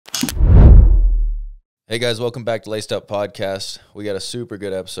Hey guys, welcome back to Laced Up Podcast. We got a super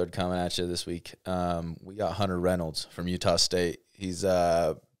good episode coming at you this week. We got Hunter Reynolds from Utah State. He's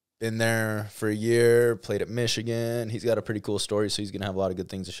been there for a year, played at Michigan. He's got a pretty cool story, so he's going to have a lot of good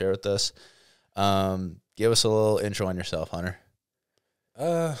things to share with us. Give us a little intro on yourself, Hunter.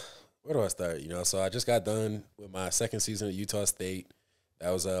 Where do I start? So I just got done with my second season at Utah State. That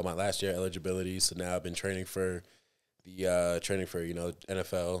was my last year eligibility. So now I've been training for the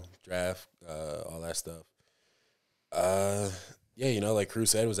NFL draft, all that stuff. Like Crew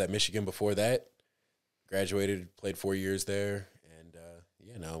said, was at Michigan before that. Graduated, played 4 years there, and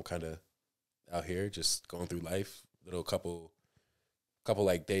now I'm kind of out here just going through life. Little couple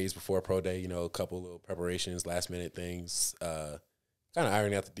like days before pro day, a couple little preparations, last minute things. Kind of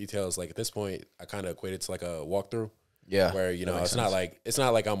ironing out the details. Like at this point, I kind of equate it to like a walkthrough. Yeah, where it's not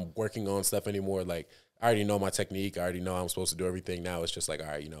like I'm working on stuff anymore. Like I already know my technique. I already know I'm supposed to do everything. Now it's just like, all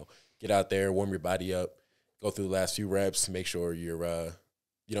right, get out there, warm your body up, go through the last few reps, make sure your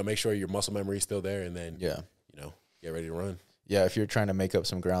muscle memory is still there, and then get ready to run. Yeah, if you're trying to make up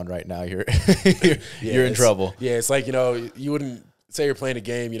some ground right now, you're you're in trouble. Yeah, it's like you wouldn't say you're playing a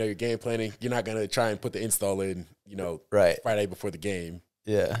game. You're game planning. You're not gonna try and put the install in. Right Friday before the game.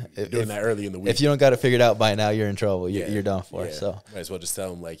 Yeah, doing that early in the week. If you don't got it figured out by now, you're in trouble. You're done for. Yeah. So might as well just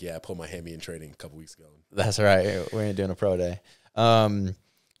tell them I pulled my hammy in training a couple weeks ago. That's right. We ain't doing a pro day.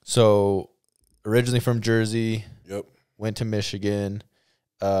 So originally from Jersey. Yep. Went to Michigan.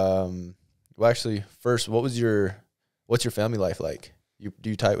 First, what's your family life like? Do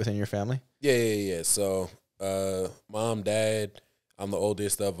you tie it within your family? Yeah. So, mom, dad. I'm the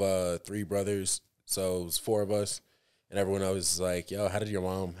oldest of 3 brothers, so it was 4 of us. And everyone else was like, yo, how did your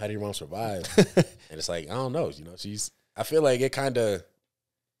mom survive? And it's like, I don't know. I feel like it kind of,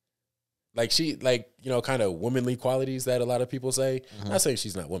 kind of womanly qualities that a lot of people say. Mm-hmm. Not saying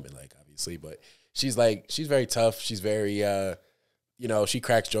she's not woman-like, obviously, but she's very tough. She's very, she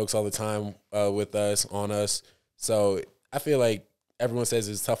cracks jokes all the time with us, on us. So I feel like everyone says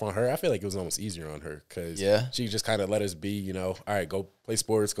it's tough on her. I feel like it was almost easier on her because she just kind of let us be, all right, go play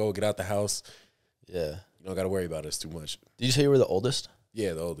sports, go get out the house. Yeah. You don't got to worry about us too much. Did you say you were the oldest?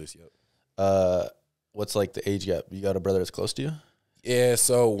 Yeah, the oldest, yep. What's like the age gap? You got a brother that's close to you? Yeah,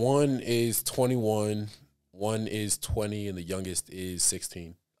 so one is 21, one is 20, and the youngest is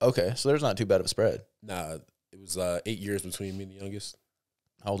 16. Okay, so there's not too bad of a spread. Nah, it was 8 years between me and the youngest.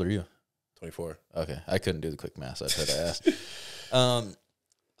 How old are you? 24. Okay, I couldn't do the quick math, so I tried to ask.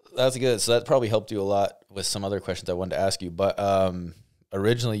 That's good. So that probably helped you a lot with some other questions I wanted to ask you. But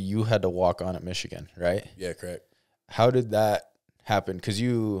originally you had to walk on at Michigan, right? Yeah, correct. How did that happen? Because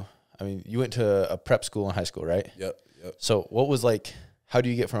you went to a prep school in high school, right? Yep. So what was how do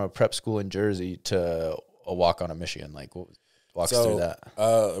you get from a prep school in Jersey to a walk on at Michigan? Walk us through that.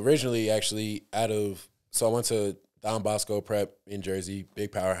 Originally, actually, I went to Don Bosco Prep in Jersey,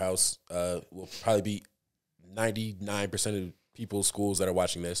 big powerhouse. Will probably be 99% of people's schools that are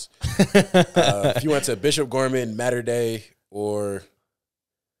watching this. If you went to Bishop Gorman, Mater Dei, or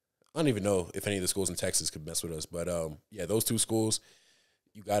I don't even know if any of the schools in Texas could mess with us. But, those 2 schools,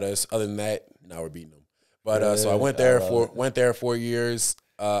 you got us. Other than that, now we're beating them. But so I went there for 4 years.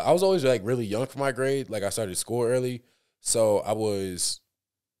 I was always really young for my grade. I started school early. So I was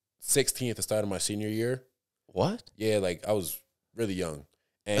 16 at the start of my senior year. What? Yeah, I was really young.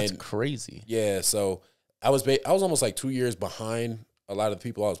 And that's crazy. Yeah, so I was almost 2 years behind a lot of the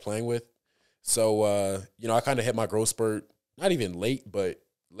people I was playing with. So, I kind of hit my growth spurt, not even late, but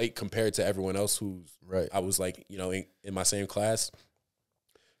late compared to everyone else who's right. I was in my same class.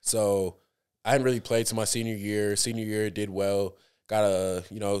 So I hadn't really played to my senior year. Senior year did well. Got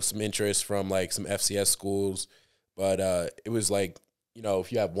some interest from some FCS schools. But it was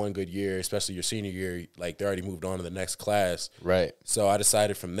if you have one good year, especially your senior year, they already moved on to the next class. Right. So I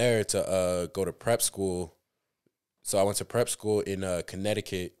decided from there to go to prep school. So I went to prep school in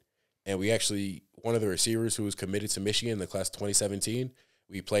Connecticut, and we actually, one of the receivers who was committed to Michigan in the class of 2017,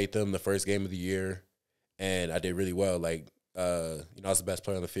 we played them the first game of the year, and I did really well. I was the best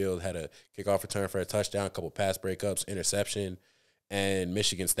player on the field, had a kickoff return for a touchdown, a couple pass breakups, interception, and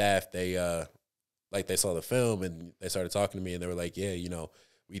Michigan staff, they saw the film and they started talking to me and they were like, yeah,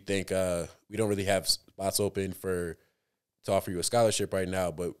 we think we don't really have spots open to offer you a scholarship right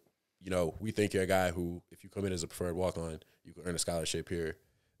now, but, we think you're a guy who, if you come in as a preferred walk-on, you can earn a scholarship here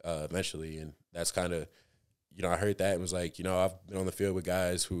eventually. And that's kind of, I heard that and was like, I've been on the field with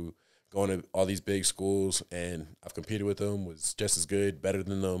guys who going to all these big schools and I've competed with them, was just as good, better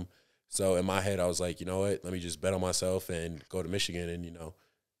than them. So in my head, I was like, you know what, let me just bet on myself and go to Michigan and,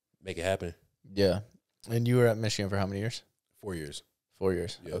 make it happen. Yeah. And you were at Michigan for how many years? 4 years. 4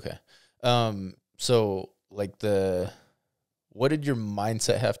 years. Yep. Okay. So like what did your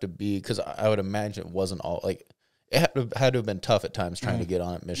mindset have to be? Because I would imagine it wasn't all like it had to have been tough at times trying to get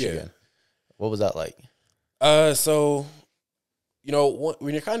on at Michigan. Yeah. What was that like? So, you know,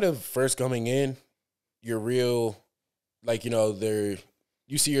 when you're kind of first coming in, you're real, like, you know,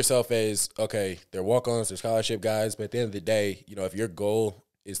 you see yourself as, okay, they're walk-ons, they're scholarship guys, but at the end of the day, you know, if your goal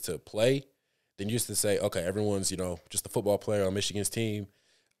is to play, then you used to say, okay, everyone's, you know, just a football player on Michigan's team.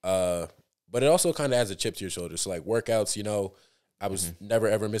 But it also kind of adds a chip to your shoulder. So, like, workouts, you know, I was never,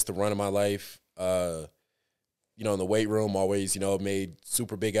 ever missed a run in my life. You know, in the weight room, always, you know, made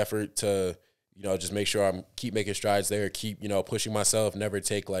super big effort to, you know, just make sure keep making strides there, keep, you know, pushing myself, never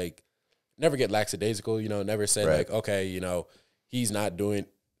get lackadaisical, you know, never said like, okay, you know, he's not doing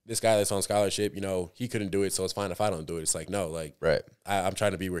this guy that's on scholarship, you know, he couldn't do it, so it's fine if I don't do it. It's like, no, like, I'm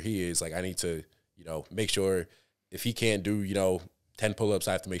trying to be where he is. Like, I need to, you know, make sure if he can't do, you know, 10 pull-ups,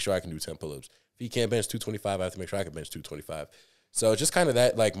 I have to make sure I can do 10 pull-ups. If he can't bench 225, I have to make sure I can bench 225. So just kind of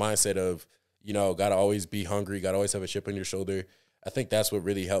that, like, mindset of, you know, got to always be hungry, got to always have a chip on your shoulder. I think that's what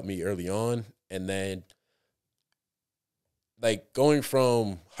really helped me early on. And then, like, going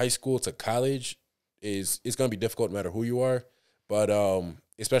from high school to college it's going to be difficult no matter who you are. But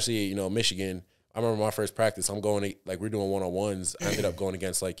especially, you know, Michigan, I remember my first practice, we're doing one-on-ones. I ended up going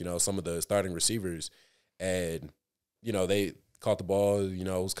against, like, you know, some of the starting receivers. And, you know, they caught the ball, you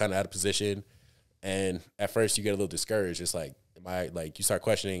know, it was kind of out of position. And at first you get a little discouraged. It's like, you start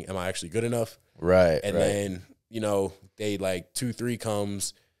questioning, am I actually good enough? Right. And then, you know, they, like, 2-3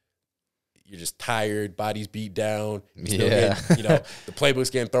 comes, you're just tired, body's beat down. You know, the playbook's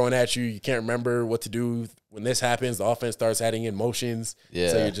getting thrown at you. You can't remember what to do when this happens. The offense starts adding in motions. Yeah.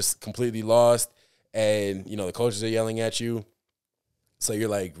 So you're just completely lost. And, you know, the coaches are yelling at you. So you're,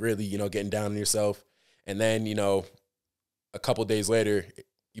 like, really, you know, getting down on yourself. And then, you know, a couple days later,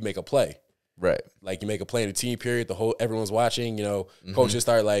 you make a play. Right. Like, you make a play in a team period. Everyone's watching, you know, coaches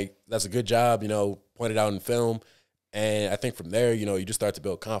start like, that's a good job, you know, point it out in film. And I think from there, you know, you just start to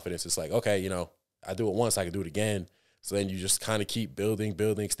build confidence. It's like, okay, you know, I do it once, I can do it again. So then you just kind of keep building,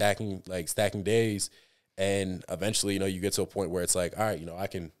 stacking days. And eventually, you know, you get to a point where it's like, all right, you know, I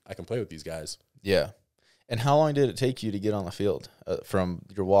can play with these guys. Yeah. And how long did it take you to get on the field from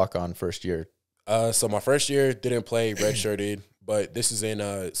your walk-on first year? So my first year didn't play, redshirted, but this is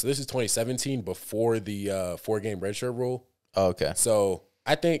this is 2017 before the 4-game redshirt rule. Oh, okay. So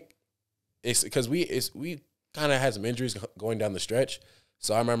I think it's because we kind of had some injuries going down the stretch.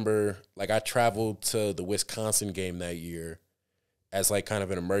 So I remember, like, I traveled to the Wisconsin game that year as, like, kind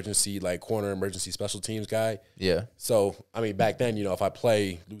of an emergency, like, corner emergency special teams guy. Yeah. So, I mean, back then, you know, if I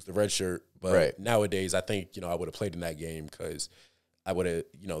lose the red shirt. But nowadays, I think, you know, I would have played in that game because I would have,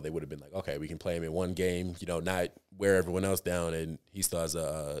 you know, they would have been like, okay, we can play him in one game, you know, not wear everyone else down, and he still has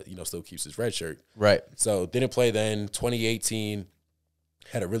still keeps his red shirt. Right. So didn't play then. 2018,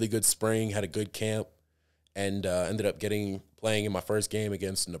 had a really good spring, had a good camp. And ended up playing in my first game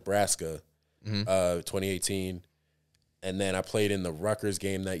against Nebraska, 2018, and then I played in the Rutgers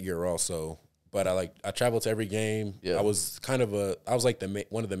game that year also. But I traveled to every game. Yeah. I was like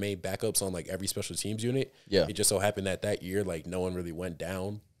one of the main backups on, like, every special teams unit. Yeah. It just so happened that year, like, no one really went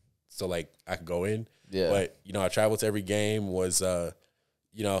down, so, like, I could go in. Yeah. But, you know, I traveled to every game. Was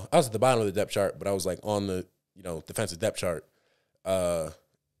you know, I was at the bottom of the depth chart, but I was, like, on the, you know, defensive depth chart.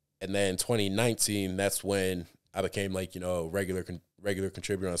 And then 2019, that's when I became, like, you know, regular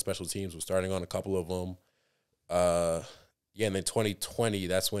contributor on special teams. Was starting on a couple of them. And then 2020,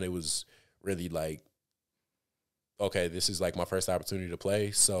 that's when it was really like, okay, this is, like, my first opportunity to play.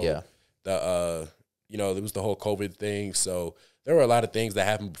 So you know, there was the whole COVID thing. So there were a lot of things that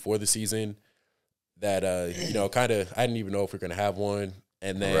happened before the season that you know, kind of I didn't even know if we are gonna have one.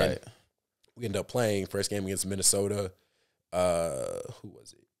 And then we ended up playing first game against Minnesota. Who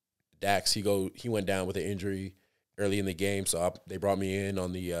was it? Dax, he went down with an injury early in the game, so they brought me in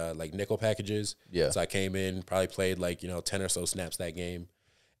on the like, nickel packages. Yeah. So I came in, probably played, like, you know, 10 or so snaps that game,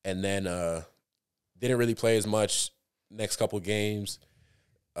 and then didn't really play as much next couple games.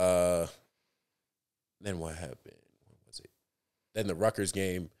 Then what happened? What was it? Then the Rutgers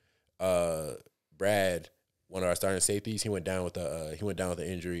game, Brad, one of our starting safeties, he went down with an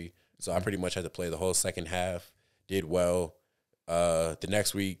injury, so I pretty much had to play the whole second half. Did well. The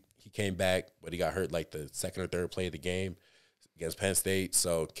next week, he came back, but he got hurt, like, the second or third play of the game against Penn State.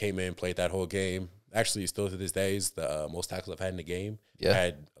 So came in, played that whole game. Actually, still to this day, is the most tackles I've had in the game. Yeah. I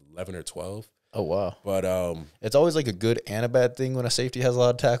had 11 or 12. Oh, wow. But it's always, like, a good and a bad thing when a safety has a lot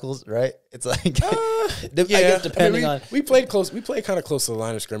of tackles, right? It's like, I guess depending on. We played close. We played kind of close to the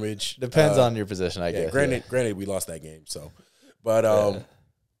line of scrimmage. Depends on your position, I guess. Granted, we lost that game. So, but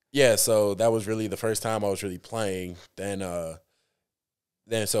Yeah, so that was really the first time I was really playing. Then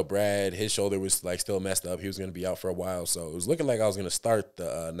so Brad, his shoulder was like still messed up. He was going to be out for a while, so it was looking like I was going to start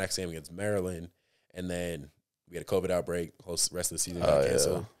the next game against Maryland, and then we had a COVID outbreak. The whole rest of the season got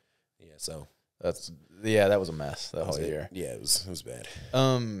canceled. Yeah, so that was a mess that whole year. Yeah, it was bad.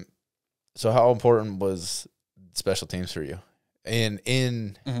 So how important was special teams for you? And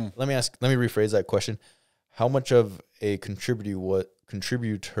let me rephrase that question. How much of a contributor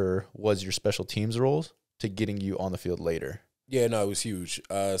was your special teams roles to getting you on the field later? Yeah, no, it was huge.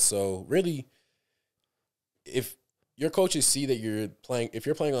 So really, if your coaches see that if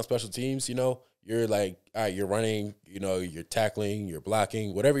you're playing on special teams, you're like, all right, you're running, you're tackling, you're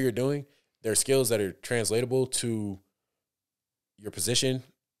blocking, whatever you're doing, there are skills that are translatable to your position,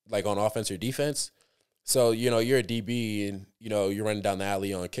 like on offense or defense. So, you're a DB and, you're running down the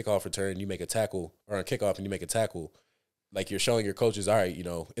alley on a kickoff return, you make a tackle, or on a kickoff and you make a tackle. Like, you're showing your coaches, all right,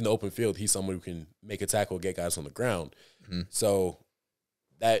 in the open field, he's someone who can make a tackle, get guys on the ground. Mm-hmm. So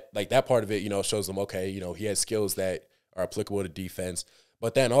that part of it, shows them, okay, he has skills that are applicable to defense.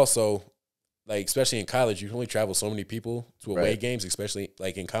 But then also, like, especially in college, you can only travel so many people to away games, especially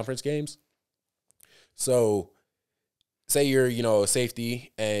like in conference games. So say you're, a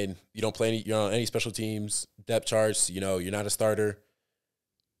safety and you don't play you're on any special teams, depth charts, you're not a starter.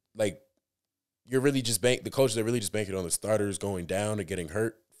 Like, you're really just the coaches are really just banking on the starters going down or getting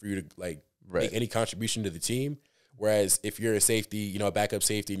hurt for you to make any contribution to the team. Whereas if you're a safety, a backup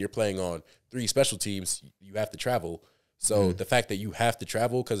safety, and you're playing on 3 special teams, you have to travel. So the fact that you have to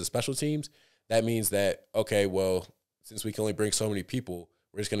travel because of special teams, that means that, okay, well, since we can only bring so many people,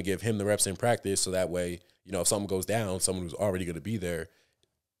 we're just going to give him the reps in practice. So that way, if something goes down, someone who's already going to be there,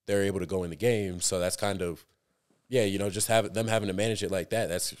 they're able to go in the game. So that's kind of, just them having to manage it like that.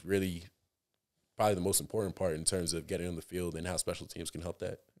 That's really probably the most important part in terms of getting on the field and how special teams can help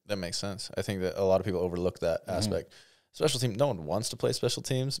that. That makes sense. I think that a lot of people overlook that aspect. Special team, no one wants to play special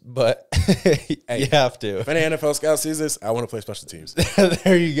teams, but you have to. If any NFL scout sees this, I want to play special teams.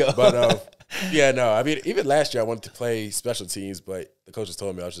 There you go. But I mean, even last year I wanted to play special teams, but the coaches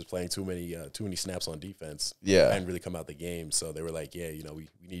told me I was just playing too many snaps on defense. Yeah, I didn't really come out the game, so they were like, we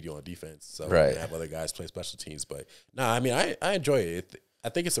need you on defense, so we have other guys play special teams. But I mean, I enjoy it. I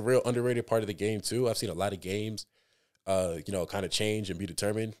think it's a real underrated part of the game too. I've seen a lot of games, kind of change and be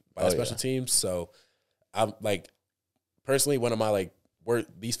determined by the special teams. So I'm like, personally, one of my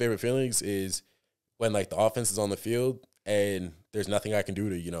least favorite feelings is when the offense is on the field and there's nothing I can do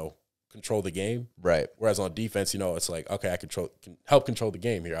to control the game. Right. Whereas on defense, it's like, okay, I can help control the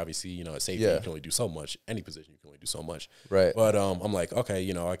game here. Obviously, at safety you can only do so much. Any position you can only do so much. Right. But I'm like, okay,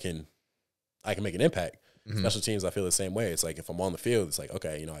 I can make an impact. Mm-hmm. Special teams, I feel the same way. It's like if I'm on the field, it's like,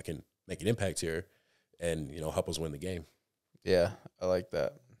 okay, I can make an impact here and help us win the game. Yeah, I like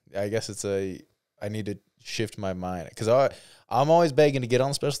that. I guess I need to shift my mind because I'm always begging to get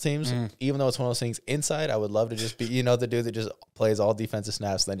on special teams, even though it's one of those things. Inside, I would love to just be, the dude that just plays all defensive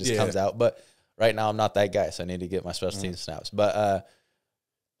snaps and then just comes out. But right now, I'm not that guy, so I need to get my special teams snaps. But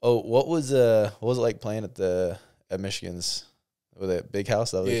what was it like playing at Michigan's? With a big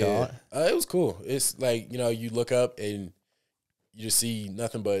house, that they call it? It was cool. It's like, you look up and you just see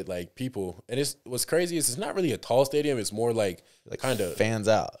nothing but people. And what's crazy is it's not really a tall stadium. It's more like kind of fans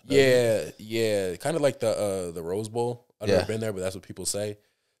out. Yeah. Kind of like the Rose Bowl. I've never been there, but that's what people say.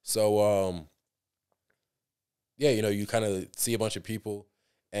 So, you kind of see a bunch of people.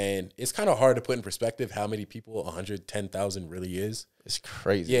 And it's kind of hard to put in perspective how many people 110,000 really is. It's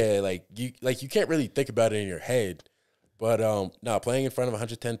crazy. Yeah, you can't really think about it in your head. But playing in front of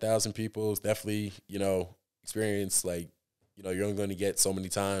 110,000 people is definitely, experience you're only going to get so many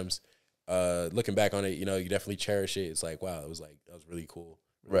times. Looking back on it, you definitely cherish it. It's like, wow, that was really cool.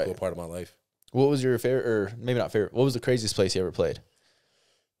 Really cool part of my life. What was your favorite, or maybe not favorite, what was the craziest place you ever played?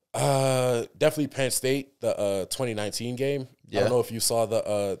 Definitely Penn State, the 2019 game. Yeah. I don't know if you saw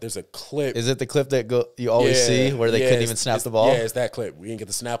there's a clip. Is it the clip that you always see where they couldn't even snap the ball? Yeah, it's that clip. We didn't get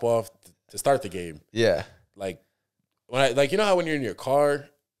the snap off to start the game. Yeah. When how when you're in your car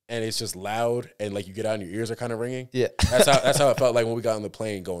and it's just loud and you get out and your ears are kind of ringing. Yeah, that's how it felt like when we got on the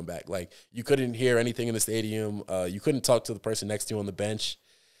plane going back. You couldn't hear anything in the stadium. You couldn't talk to the person next to you on the bench.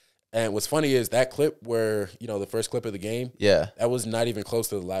 And what's funny is that clip where the first clip of the game. Yeah, that was not even close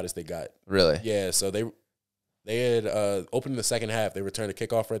to the loudest they got. Really? Yeah. So they had opened in the second half. They returned a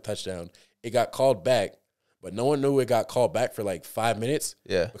kickoff for a touchdown. It got called back. But no one knew it got called back for 5 minutes.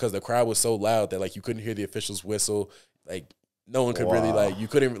 Yeah. Because the crowd was so loud that you couldn't hear the officials whistle. No one could really you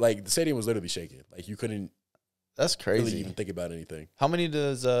couldn't the stadium was literally shaking. You couldn't That's crazy. really even think about anything. How many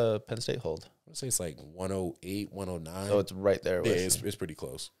does Penn State hold? I would say it's like 108, 109. So it's right there. Yeah, With it's pretty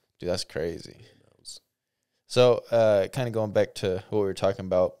close. dude, that's crazy. So, kind of going back to what we were talking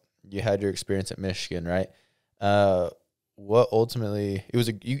about, you had your experience at Michigan, right? What ultimately it was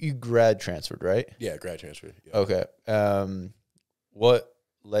you grad transferred, right? Yeah, grad transfer. Yeah. Okay. What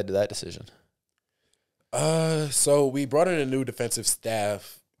led to that decision? So we brought in a new defensive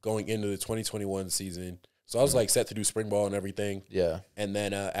staff going into the 2021 season. So I was like set to do spring ball and everything. Yeah. And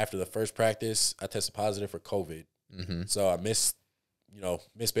then after the first practice, I tested positive for COVID. Mm-hmm. So I missed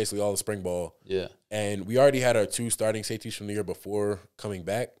basically all the spring ball. Yeah. And we already had our 2 starting safeties from the year before coming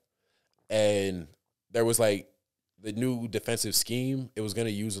back. And there was like the new defensive scheme. It was going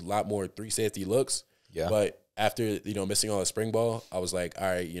to use a lot more 3 safety looks. Yeah. But after, missing all the spring ball, I was like, all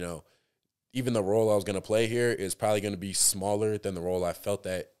right, even the role I was going to play here is probably going to be smaller than the role I felt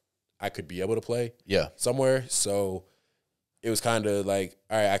that I could be able to play somewhere. So it was kind of like,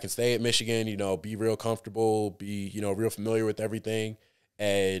 all right, I can stay at Michigan, be real comfortable, be, real familiar with everything,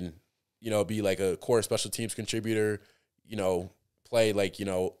 and, be like a core special teams contributor, play like,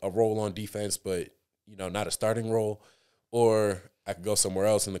 a role on defense, but, not a starting role. Or I could go somewhere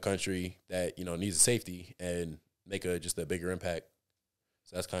else in the country that, needs a safety and make just a bigger impact.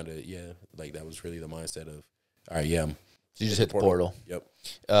 So that's kind of, like that was really the mindset of, all right, yeah. So you just hit the portal. Yep.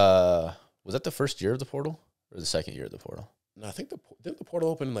 Was that the first year of the portal or the second year of the portal? No, I think didn't the portal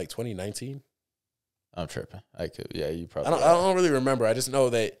open in like 2019? I'm tripping. You probably. I don't really remember. I just know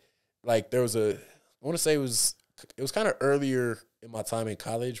that like there was I want to say it was kind of earlier in my time in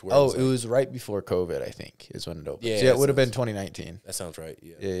college. Where it was right before COVID, I think, is when it opened. Yeah, so it would have been 2019. That sounds right.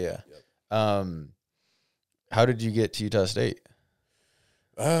 Yeah. Yeah. Yep. How did you get to Utah State?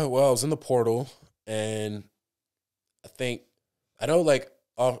 Well, I was in the portal, and I know like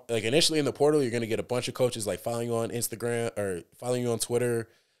initially in the portal, you're gonna get a bunch of coaches like following you on Instagram or following you on Twitter,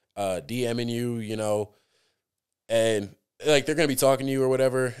 DMing you, and like they're gonna be talking to you or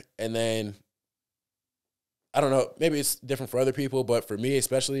whatever, and then I don't know, maybe it's different for other people, but for me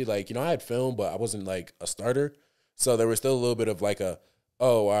especially, like I had film, but I wasn't like a starter, so there was still a little bit of like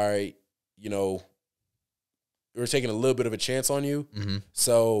all right, we were taking a little bit of a chance on you. Mm-hmm.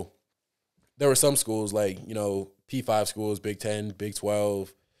 So there were some schools like, P5 schools, Big 10, Big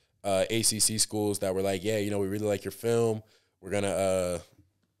 12, ACC schools that were like, yeah, we really like your film. We're going to,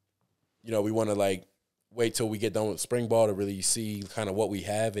 we want to like wait till we get done with spring ball to really see kind of what we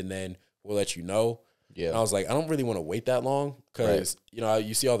have, and then we'll let you know. Yeah. And I was like, I don't really want to wait that long because,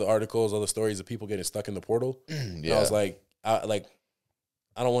 you see all the articles, all the stories of people getting stuck in the portal. Yeah. And I was like,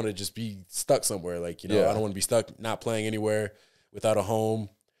 I don't want to just be stuck somewhere. Like, I don't want to be stuck not playing anywhere without a home.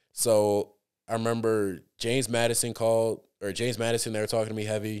 So I remember James Madison, they were talking to me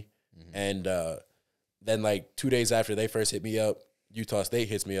heavy. Mm-hmm. And then like 2 days after they first hit me up, Utah State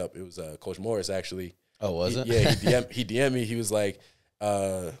hits me up. It was Coach Morris, actually. Oh, was it? Yeah, he DM'd me. He was like,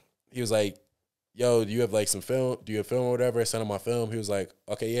 yo, do you have like some film? Do you have film or whatever? I sent him my film. He was like,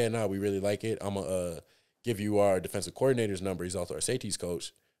 okay, yeah, no, we really like it. I'm going to give you our defensive coordinator's number. He's also our safeties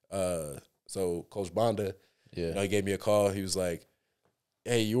coach. So Coach Bonda, he gave me a call. He was like,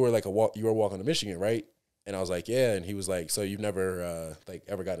 hey, you were walking to Michigan, right? And I was like, yeah. And he was like, so you've never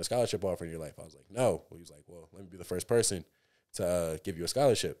ever gotten a scholarship offer in your life? I was like, no. Well, he was like, well, let me be the first person to give you a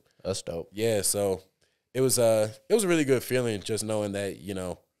scholarship. That's dope. Yeah. So it was a really good feeling just knowing that,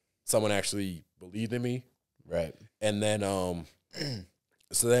 someone actually believed in me. Right. And then,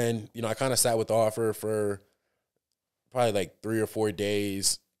 so then, I kind of sat with the offer for probably like 3 or 4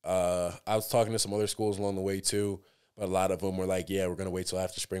 days. I was talking to some other schools along the way too, but a lot of them were like, yeah, we're going to wait till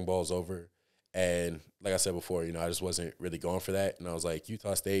after spring ball is over. And like I said before, I just wasn't really going for that. And I was like,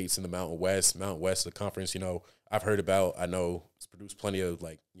 Utah State's in the Mountain West. Mountain West, the conference, I've heard about. I know it's produced plenty of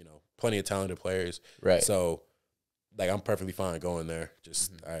talented players. Right. So like, I'm perfectly fine going there.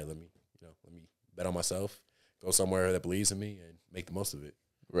 Just, all right, let me bet on myself, go somewhere that believes in me and make the most of it.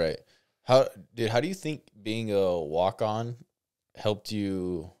 Right. How do you think being a walk-on helped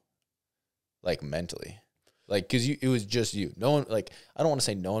you, like, mentally? Like, because it was just you. No one, like, I don't want to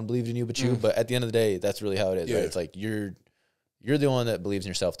say no one believed in you but you, but at the end of the day, that's really how it is, right? It's like you're the one that believes in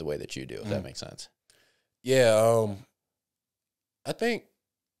yourself the way that you do, if that makes sense. Yeah, I think,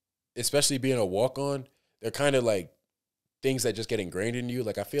 especially being a walk-on, they're kind of, like, things that just get ingrained in you.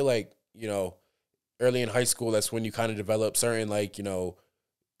 Like, I feel like, early in high school, that's when you kind of develop certain, like,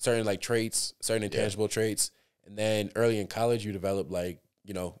 certain like traits, certain intangible traits. And then early in college, you develop like,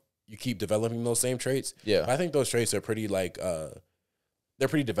 you keep developing those same traits. Yeah. But I think those traits are pretty like, they're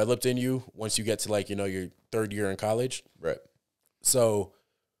pretty developed in you once you get to like, your third year in college. Right. So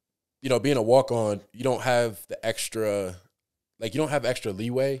you know, being a walk-on, you don't have the extra, like, you don't have extra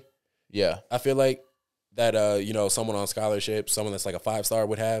leeway. Yeah. I feel like that, you know, someone on scholarship, someone that's like a 5-star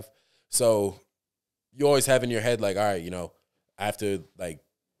would have. So you always have in your head, like, all right, you know, I have to, like,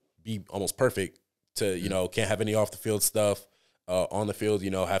 be almost perfect to, you know, can't have any off the field stuff. On the field, you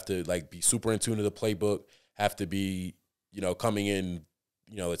know, have to, like, be super in tune to the playbook, have to be, you know, coming in,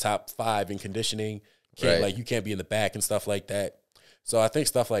 you know, the top 5 in conditioning. Like, you can't be in the back and stuff like that. So I think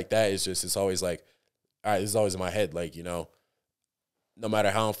stuff like that is just, it's always like, all right, this is always in my head. Like, you know, no matter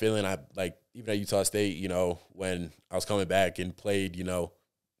how I'm feeling, I, like, even at Utah State, you know, when I was coming back and played, you know,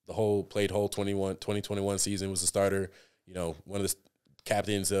 whole 2021 season, was a starter, you know, one of the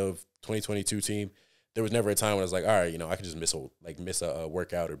captains of 2022 team. There was never a time when I was like, all right, you know, I can just miss a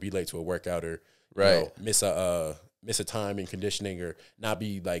workout or be late to a workout or you know, miss a time in conditioning or not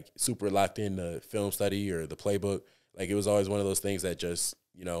be like super locked in the film study or the playbook. Like, it was always one of those things that just,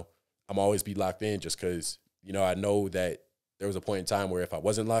 you know, I'm always be locked in just because, you know, I know that there was a point in time where if I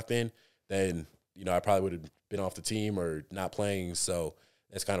wasn't locked in, then, you know, I probably would have been off the team or not playing. So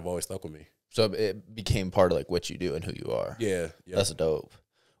that's kind of always stuck with me. So it became part of like what you do and who you are. Yeah. That's dope.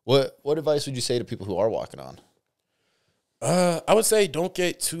 What advice would you say to people who are walking on? I would say don't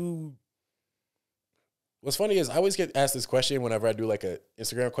get too. What's funny is I always get asked this question whenever I do like a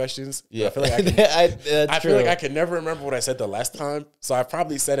Instagram questions. Yeah, I feel like I feel like I can never remember what I said the last time. So I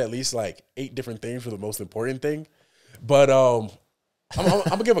probably said at least like 8 different things for the most important thing. But I'm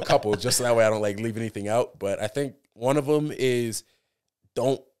gonna give a couple just so that way I don't like leave anything out. But I think one of them is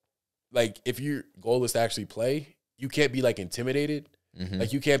don't, like, if your goal is to actually play, you can't be like intimidated. Mm-hmm.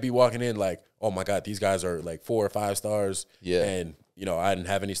 Like, you can't be walking in like, oh my God, these guys are like 4 or 5 stars. Yeah. And, you know, I didn't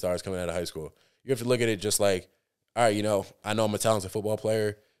have any stars coming out of high school. You have to look at it just like, all right, you know, I know I'm a talented football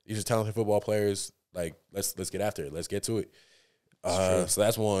player. These are talented football players. Like, let's get after it. Let's get to it. So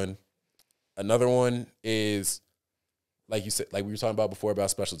that's one. Another one is, like you said, like we were talking about before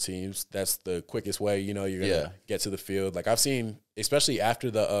about special teams. That's the quickest way, you know, you're going to get to the field. Like, I've seen, especially after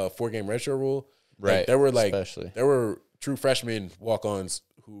the 4-game redshirt rule, like, there were true freshman walk-ons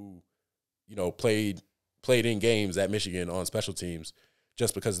who, you know, played in games at Michigan on special teams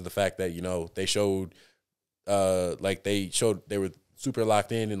just because of the fact that, you know, they showed they were super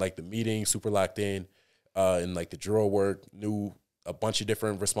locked in like the meeting, super locked in like the drill work, knew a bunch of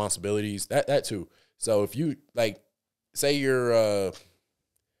different responsibilities, that too. So if you, like, say you're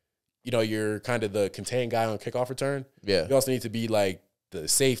you know, you're kind of the contain guy on kickoff return, you also need to be like the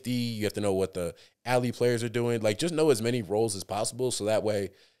safety. You have to know what the alley players are doing. Like, just know as many roles as possible so that way,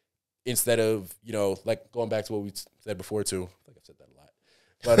 instead of, you know, like, going back to what we said before too, I think I've said that a lot,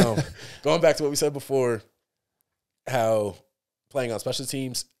 but going back to what we said before, how playing on special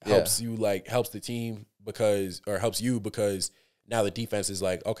teams helps the team helps you because now the defense is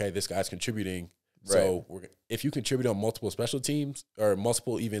like, okay, this guy's contributing. So if you contribute on multiple special teams or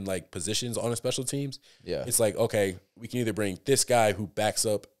multiple even like positions on a special teams, it's like, okay, we can either bring this guy who backs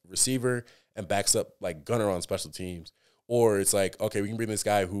up receiver and backs up like gunner on special teams, or it's like, okay, we can bring this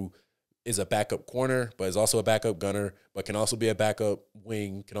guy who is a backup corner but is also a backup gunner but can also be a backup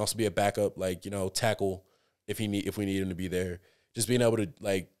wing, can also be a backup, like, you know, tackle if we need him to be there. Just being able to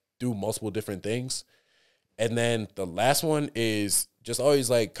like do multiple different things. And then the last one is just always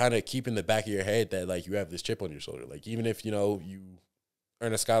like kind of keep in the back of your head that like you have this chip on your shoulder. Like, even if, you know, you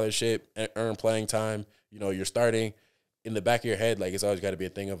earn a scholarship and earn playing time, you know, you're starting, in the back of your head, like, it's always got to be a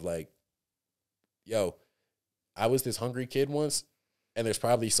thing of like, yo, I was this hungry kid once, and there's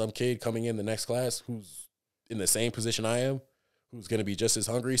probably some kid coming in the next class who's in the same position I am, who's going to be just as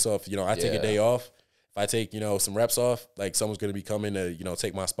hungry. So if, you know, I take a day off, if I take, you know, some reps off, like, someone's going to be coming to, you know,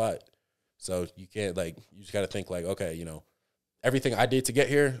 take my spot. So you can't, like, you just got to think like, okay, you know, everything I did to get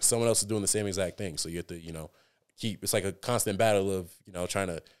here, someone else is doing the same exact thing. So you have to, you know, it's like a constant battle of, you know, trying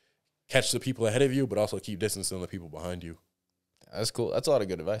to catch the people ahead of you, but also keep distance on the people behind you. That's cool. That's a lot of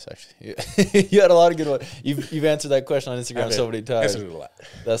good advice, actually. You had a lot of good ones. You've answered that question on Instagram so many times. Answered it a lot.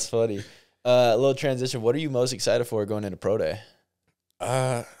 That's funny. A little transition. What are you most excited for going into pro day?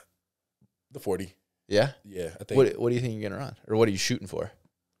 The 40. Yeah? Yeah, I think. What do you think you're going to run? Or what are you shooting for?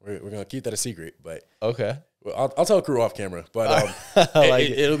 We're going to keep that a secret, but. Okay. Well, I'll tell the crew off camera, but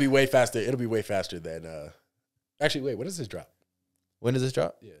it'll be way faster. It'll be way faster than. Actually, wait. When does this drop? When does this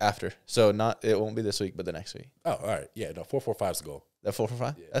drop? Yeah. After. So it won't be this week, but the next week. Oh, all right. Yeah. No, 4:45 is the goal. That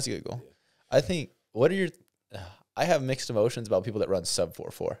 4:45? Yeah. That's a good goal. Yeah. I think. What are your? I have mixed emotions about people that run sub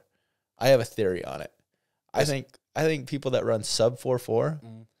 4:4. I have a theory on it. I think people that run sub 4:4,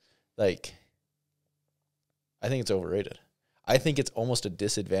 like, I think it's overrated. I think it's almost a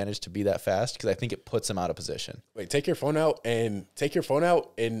disadvantage to be that fast because I think it puts them out of position. Wait, take your phone out and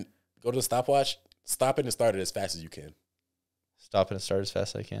go to the stopwatch, stop it and start it as fast as you can. Stop and start as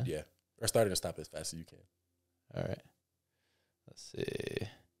fast as I can? Yeah. Or start it and stop it as fast as you can. All right. Let's see.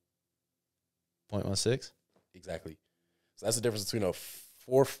 0.16? Exactly. So that's the difference between a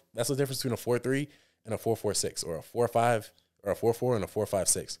 4.3 and a 4.46, or a 4.5 or a 4.4 and a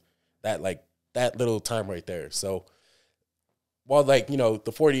 4.56. That little time right there. So while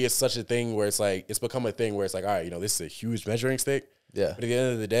the 40 is such a thing where it's like, it's become a thing where it's like, all right, this is a huge measuring stick. Yeah. But at the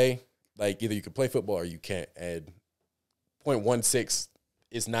end of the day, like, either you can play football or you can't. And 0.16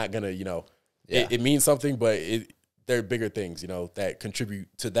 is not gonna, it means something, but there are bigger things, that contribute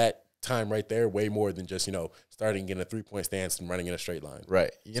to that time right there way more than just, starting in a 3-point stance and running in a straight line.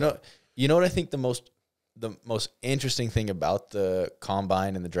 Right. You know what I think the most interesting thing about the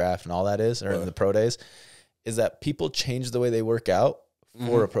combine and the draft and all that is, or in the pro days, is that people change the way they work out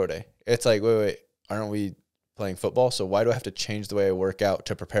for a pro day. It's like, wait, aren't we playing football? So why do I have to change the way I work out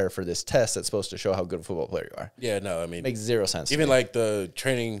to prepare for this test that's supposed to show how good a football player you are? Yeah, no, I mean, it makes zero sense. Even like the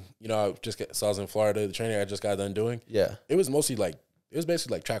training, I was in Florida, the training I just got done doing. Yeah. It was basically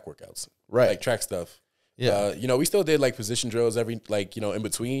like track workouts. Right. Like track stuff. Yeah. We still did like position drills every, in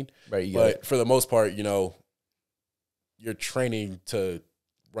between. Right. But for the most part, you're training to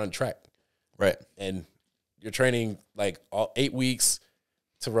run track. Right. And you're training like all 8 weeks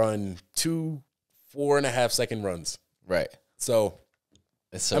to run 2 4.5-second runs. Right. So,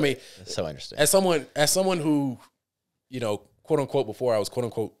 it's so interesting. As someone who, quote unquote, before I was quote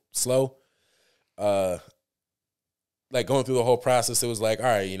unquote slow, like going through the whole process, it was like, all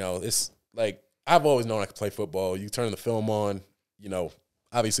right, it's like, I've always known I could play football. You turn the film on,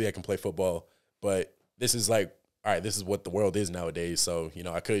 obviously I can play football, but this is like, all right, this is what the world is nowadays. So,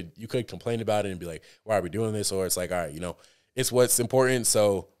 you could complain about it and be like, why are we doing this? Or it's like, all right, it's what's important.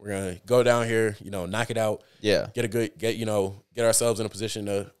 So we're going to go down here, knock it out. Yeah. Get ourselves in a position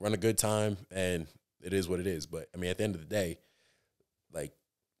to run a good time. And it is what it is. But I mean, at the end of the day, like,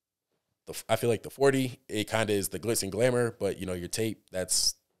 I feel like the 40, it kind of is the glitz and glamour, but your tape,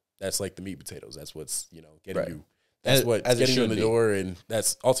 that's like the meat and potatoes. That's what's, getting you. That's what's getting you in the door. And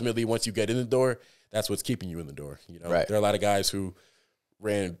that's ultimately, once you get in the door, that's what's keeping you in the door. Right. There are a lot of guys who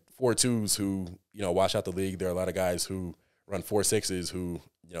ran 4.2s who, wash out the league. There are a lot of guys who run 4.6s who,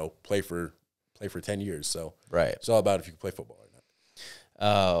 play for 10 years. So right. It's all about if you can play football or not.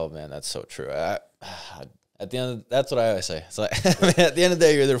 Oh man, that's so true. At the end, that's what I always say. It's like, at the end of the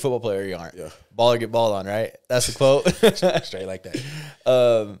day, you're either a football player or you aren't. Yeah. Ball or get balled on, right? That's the quote. Straight like that.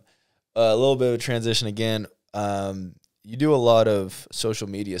 A little bit of a transition again. You do a lot of social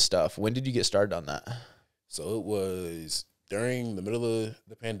media stuff. When did you get started on that? So it was during the middle of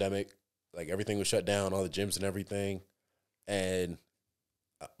the pandemic. Like, everything was shut down, all the gyms and everything. And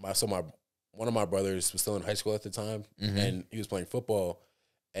one of my brothers was still in high school at the time, and he was playing football.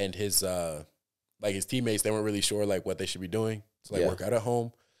 And his teammates, they weren't really sure like what they should be doing to work out at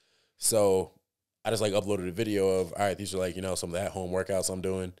home. So I just uploaded a video of, all right, these are some of the at home workouts I'm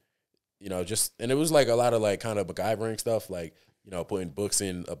doing. And it was like a lot of kind of MacGyvering stuff, putting books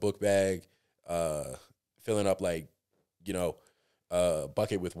in a book bag, filling up a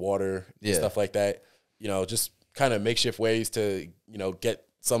bucket with water, stuff like that. Just kind of makeshift ways to, get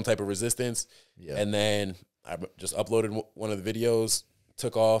some type of resistance. Yeah. And then I just uploaded one of the videos,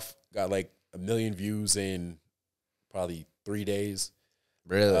 took off, got 1 million views in probably 3 days.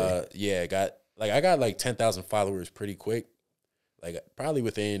 Really? Yeah, I got 10,000 followers pretty quick. Probably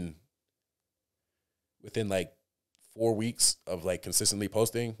within 4 weeks of consistently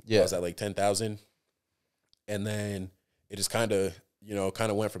posting. Yeah. I was at 10,000. And then it just kind of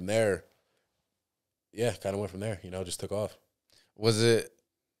went from there. Yeah, kind of went from there, just took off. Was it,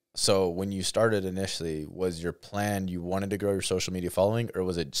 so when you started initially, was your plan you wanted to grow your social media following, or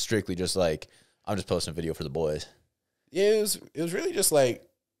was it strictly just I'm just posting a video for the boys? Yeah, it was really just so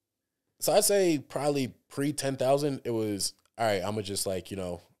I'd say probably pre 10,000, it was, all right, I'm going to just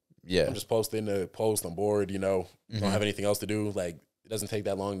yeah, I'm just posting to post, I'm bored, don't have anything else to do. It doesn't take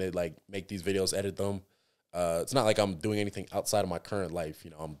that long to make these videos, edit them. It's not like I'm doing anything outside of my current life.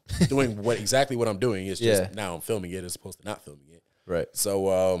 I'm doing exactly what I'm doing. It's just now I'm filming it as opposed to not filming it. Right.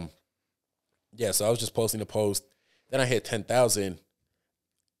 So, so I was just posting to post. Then I hit 10,000.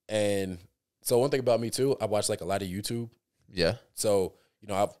 And so one thing about me too, I watch a lot of YouTube. Yeah. So,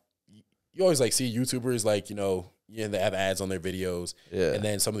 you always see YouTubers they have ads on their videos. Yeah. And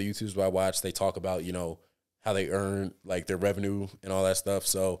then some of the YouTubers I watch, they talk about, how they earn their revenue and all that stuff.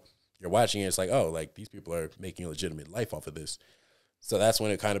 So you're watching it, it's oh, these people are making a legitimate life off of this. So that's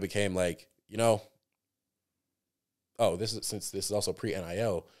when it kind of became oh, since this is also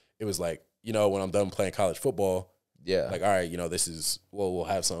pre-NIL, it was when I'm done playing college football, Yeah. Like, all right, you know, this is, well, we'll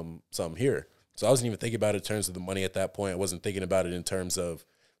have some here. So I wasn't even thinking about it in terms of the money at that point. I wasn't thinking about it in terms of,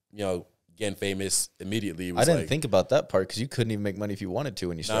 you know, getting famous immediately. It was I didn't think about that part because you couldn't even make money if you wanted to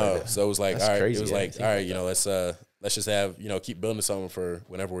when you started. no. So it was like, That's all right, crazy. it was I like, didn't think all right, about you know, let's just have, you know, keep building something for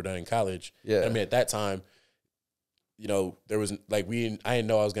whenever we're done in college. Yeah. I mean, at that time, you know, there was like, I didn't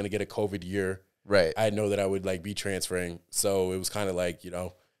know I was going to get a COVID year. Right. I didn't know that I would like be transferring. So it was kind of like, you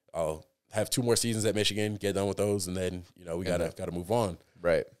know, I'll have 2 more seasons at Michigan, get done with those. And then, you know, we gotta move on.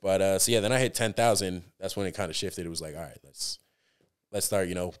 Right. But so yeah, then I hit 10,000. That's when it kind of shifted. It was like, all right, let's start,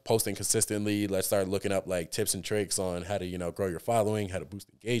 you know, posting consistently. Let's start looking up like tips and tricks on how to, you know, grow your following, how to boost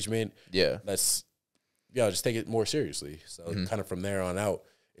engagement. Yeah. Let's, you know, just take it more seriously. So kind of from there on out,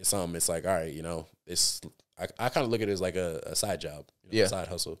 it's like, all right, you know, I kind of look at it as like a side job, you know, Yeah. a side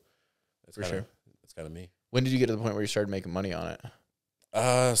hustle. That's For sure. That's kind of me. When did you get to the point where you started making money on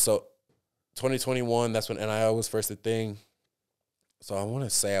it? So 2021, that's when NIL was first a thing. So I want to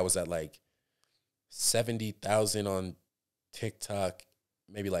say I was at like 70,000 on TikTok,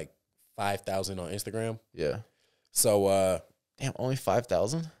 maybe like 5,000 on Instagram. Yeah. So Damn, only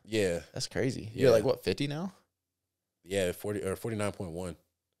 5,000? yeah, That's crazy. Yeah. You're like, what, 50 now? yeah, 40 or 49.1.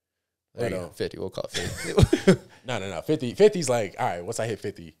 There you But, go. 50. We'll call it 50. No. 50's like, all right, once I hit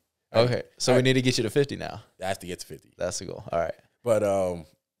 50, Okay. So All we right. need to get you to 50 now. I have to get to 50. That's the goal. All right. But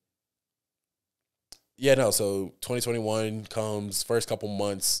yeah, no, so 2021 comes, first couple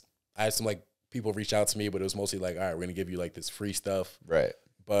months, I had some like people reach out to me, but it was mostly like, all right, we're gonna give you like this free stuff. Right.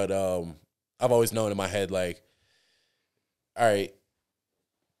 But I've always known in my head, like, all right,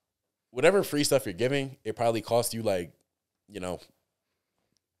 whatever free stuff you're giving, it probably costs you like, you know,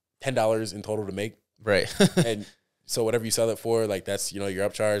 $10 in total to make. Right. And so whatever you sell it for, like that's, you know, your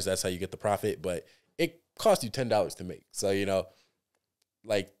upcharge, that's how you get the profit. But it costs you $10 to make. So, you know,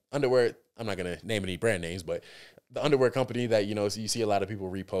 like underwear, I'm not gonna name any brand names, but the underwear company that, you know, so you see a lot of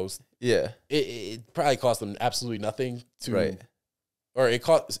people repost, Yeah. it probably cost them absolutely nothing to, Right. or it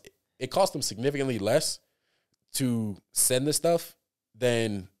cost them significantly less to send the stuff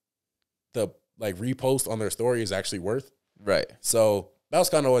than the like repost on their story is actually worth. Right. So that was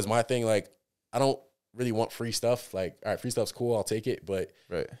kind of always my thing. Like, I don't really want free stuff. Like, all right, free stuff's cool, I'll take it, but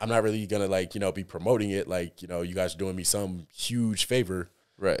Right. I'm not really gonna like, you know, be promoting it like, you know, you guys are doing me some huge favor.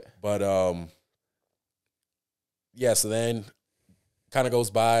 Right. But yeah, so then kind of goes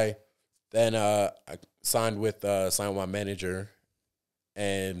by. Then I signed with my manager,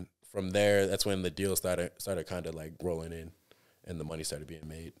 and from there, that's when the deal started kind of like rolling in, and the money started being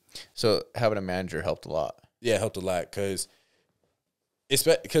made. So having a manager helped a lot. Yeah, it helped a lot because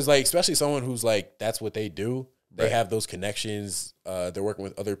like especially someone who's like that's what they do. They Right. have those connections. They're working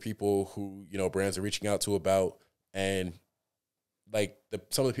with other people who, you know, brands are reaching out to about, and like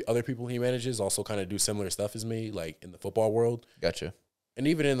some of the other people he manages also kind of do similar stuff as me, like in the football world. Gotcha. And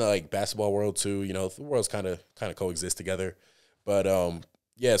even in the like basketball world too, you know, the worlds kind of coexist together. But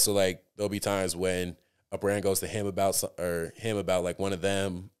yeah, so like there'll be times when a brand goes to him about like one of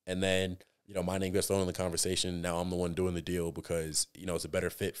them, and then, you know, my name gets thrown in the conversation. Now I'm the one doing the deal because, you know, it's a better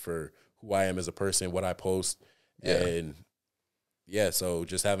fit for who I am as a person, what I post. Yeah. And yeah, so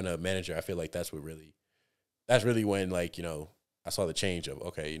just having a manager, I feel like that's really when, like, you know, I saw the change of,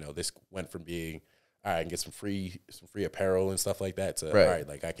 okay, you know, this went from being, all right, I can get some free apparel and stuff like that to, Right. all right,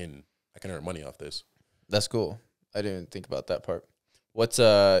 like I can earn money off this. That's cool. I didn't think about that part. What's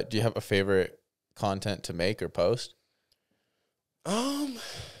do you have a favorite content to make or post?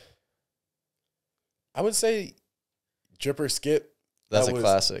 I would say Drip or Skip. That's That a was-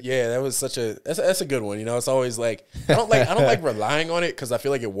 classic. Yeah, that was that's a good one. You know, it's always like I don't like relying on it because I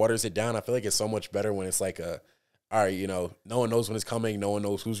feel like it waters it down. I feel like it's so much better when it's like all right, you know, no one knows when it's coming, no one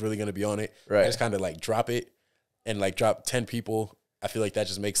knows who's really gonna be on it. Right. I just kind of like drop it and like drop 10 people. I feel like that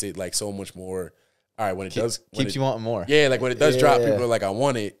just makes it like so much more. All right, when it does Keeps you wanting more. yeah, like when it does drop, Yeah. people are like, I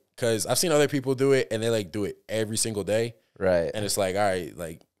want it, because I've seen other people do it and they like do it every single day. Right. And it's like, all right,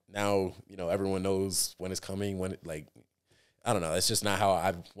 like now, you know, everyone knows when it's coming, when it, like, I don't know. It's just not how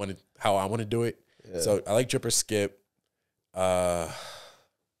I want to do it. Yeah. So I like Drip or Skip. I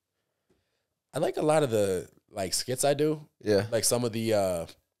like a lot of the like skits I do. Yeah. Like some of the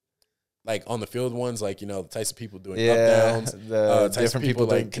like on the field ones, like, you know, the types of people doing Yeah, up downs, the types different of people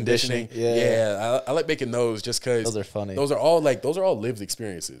doing like conditioning. Yeah. Yeah, I like making those just because Those are funny. those are all lived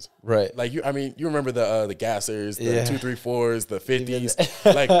experiences. Right. Like you remember the gassers, the Yeah. 234s, the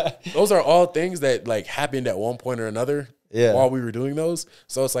 50s. Like those are all things that like happened at one point or another Yeah. while we were doing those.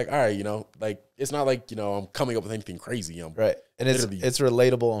 So it's like, all right, you know, like it's not like, you know, I'm coming up with anything crazy. Right. And Literally. it's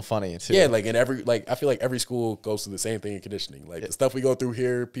relatable and funny too. Yeah, like in I feel like every school goes through the same thing in conditioning. Like the stuff we go through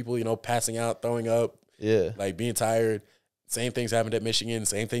here, people, you know, passing out, throwing up, Yeah. Like being tired. Same things happened at Michigan.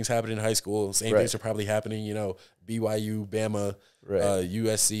 Same things happened in high school. Same things are probably happening, you know, BYU, Bama,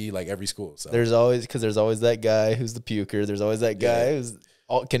 USC, like every school. So there's always that guy who's the puker. There's always that guy who's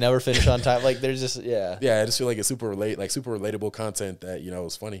can never finish on time. Like there's just yeah. I just feel like it's super relatable content that, you know,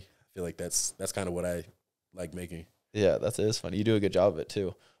 is funny. I feel like that's kind of what I like making. Yeah, it is funny. You do a good job of it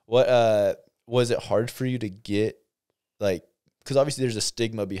too. What was it hard for you to get, like, because obviously there's a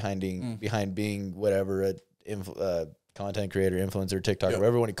stigma behind being whatever a content creator, influencer, TikTok,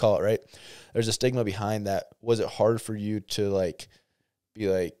 whatever you want to call it, right? There's a stigma behind that. Was it hard for you to like be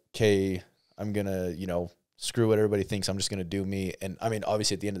like, okay, I'm gonna, you know, screw what everybody thinks, I'm just gonna do me? And I mean,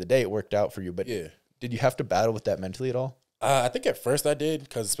 obviously at the end of the day it worked out for you, but did you have to battle with that mentally at all? I think at first I did,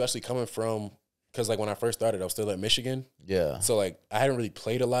 because especially coming from, because like when I first started I was still at Michigan, so like I hadn't really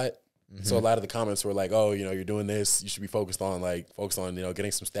played a lot. So a lot of the comments were like, oh, you know, you're doing this, you should be focused on, you know,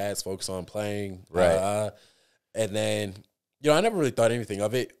 getting some stats, focus on playing, and then, you know, I never really thought anything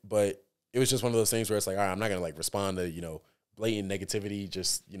of it, but it was just one of those things where it's like, all right, I'm not gonna like respond to, you know, blatant negativity.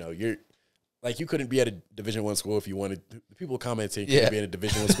 Just, you know, you're like, you couldn't be at a Division I school if you wanted. The people commenting couldn't be in a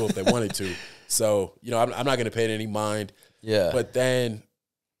Division I school if they wanted to. So, you know, I'm not gonna pay it any mind. But then,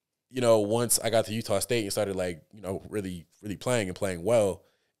 you know, once I got to Utah State and started like, you know, really playing and playing well,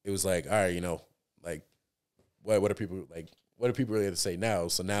 it was like, all right, you know, like what are people like? What do people really have to say now?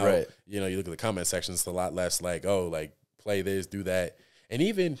 So now, you know, you look at the comment section, it's a lot less like, oh, like play this, do that. And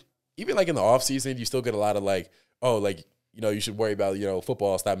even like in the off season, you still get a lot of like, oh, like, you know, you should worry about, you know,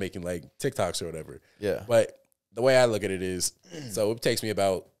 football, stop making like TikToks or whatever. But the way I look at it is, so it takes me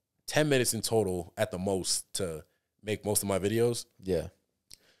about 10 minutes in total at the most to make most of my videos.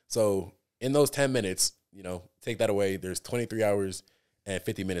 So in those 10 minutes, you know, take that away, there's 23 hours and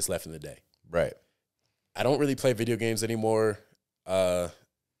 50 minutes left in the day. I don't really play video games anymore. You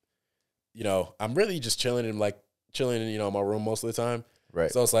know, I'm really just chilling in, you know, my room most of the time.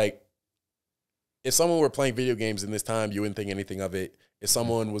 So it's like, if someone were playing video games in this time, you wouldn't think anything of it. If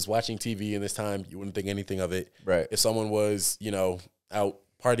someone was watching TV in this time, you wouldn't think anything of it. If someone was, you know, out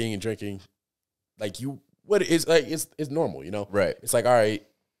partying and drinking, like it's normal, you know? It's like, all right,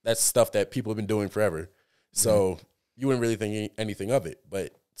 that's stuff that people have been doing forever. So you wouldn't really think anything of it.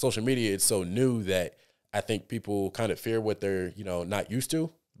 But social media, it's so new that I think people kind of fear what they're, you know, not used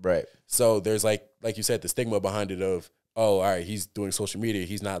to. So there's like you said, the stigma behind it of, oh, all right, he's doing social media,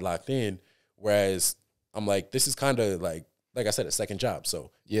 he's not locked in. Whereas I'm like, this is kind of like I said, a second job. So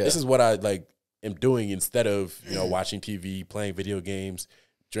this is what I like am doing instead of, you know, watching TV, playing video games,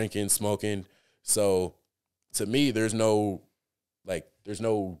 drinking, smoking. So to me, there's no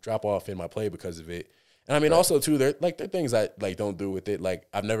drop off in my play because of it. And I mean, also too, there are things I like don't do with it. Like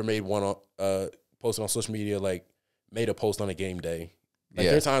I've never made one posted on social media, like made a post on a game day. Like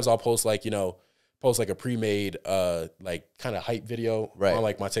there are times I'll post like, you know, like a pre-made like kind of hype video on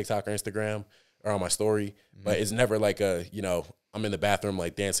like my TikTok or Instagram or on my story, but it's never like a, you know, I'm in the bathroom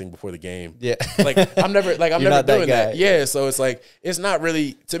like dancing before the game. Like I'm never doing that. So it's like, it's not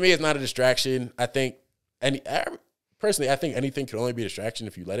really, to me, it's not a distraction. I think personally, I think anything can only be a distraction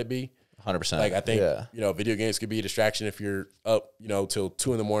if you let it be. 100%. Like I think, you know, video games could be a distraction if you're up, you know, till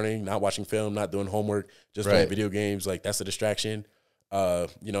 2 a.m, not watching film, not doing homework, just playing video games. Like that's a distraction.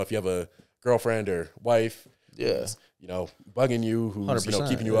 You know, if you have a girlfriend or wife, you know, bugging you, who's, you know,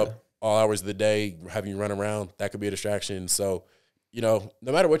 keeping you up all hours of the day, having you run around, that could be a distraction. So, you know,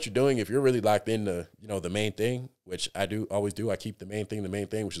 no matter what you're doing, if you're really locked into, you know, the main thing, which I always do, I keep the main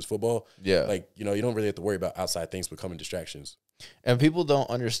thing, which is football. Like, you know, you don't really have to worry about outside things becoming distractions. And people don't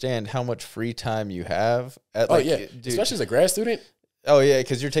understand how much free time you have. Dude. Especially as a grad student.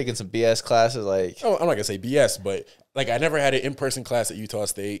 Because you're taking some BS classes. Like, I'm not gonna say BS, but like I never had an in-person class at Utah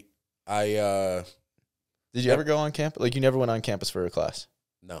State. Did you ever go on campus? Like, you never went on campus for a class?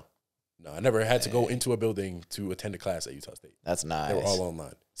 No, I never had to go into a building to attend a class at Utah State. That's nice. They were all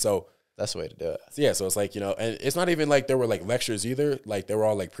online. So that's the way to do it. Yeah, so it's like, you know, and it's not even like there were like lectures either. Like they were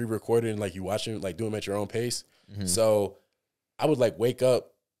all like pre-recorded and like you watching, like doing them at your own pace. So I would like wake up.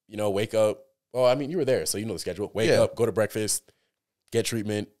 Well, I mean, you were there, so you know the schedule. Wake up, go to breakfast, get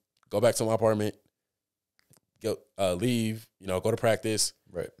treatment, go back to my apartment, go leave, you know, go to practice,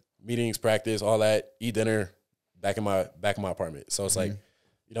 meetings, practice, all that, eat dinner, back in my apartment. So it's like,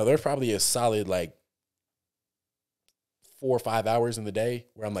 you know, there's probably a solid like 4 or 5 hours in the day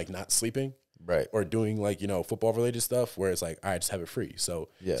where I'm like not sleeping, or doing like, you know, football related stuff where it's like, all right, just have it free. So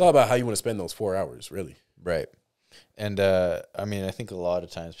it's all about how you want to spend those 4 hours, really. And I mean, I think a lot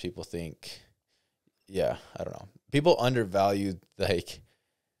of times people think, I don't know, people undervalue like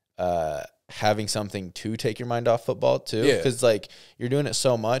having something to take your mind off football too. Yeah. Because like you're doing it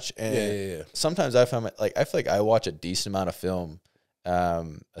so much, and Yeah. sometimes I find like I feel like I watch a decent amount of film,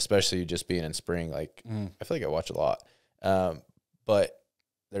 especially just being in spring. Like I feel like I watch a lot, but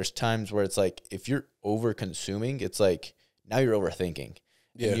there's times where it's like if you're over consuming, it's like now you're overthinking.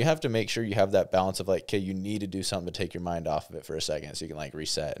 Yeah. And you have to make sure you have that balance of like, okay, you need to do something to take your mind off of it for a second so you can like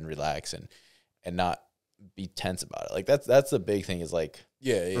reset and relax and not be tense about it. Like that's the big thing is like,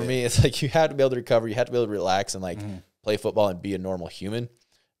 Yeah. for me, it's like you have to be able to recover. You have to be able to relax and like play football and be a normal human,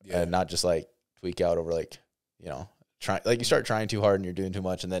 and not just like tweak out over like, you know, like you start trying too hard and you're doing too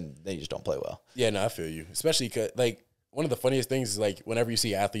much and then you just don't play well. Yeah, no, I feel you. Especially 'cause, like, one of the funniest things is like whenever you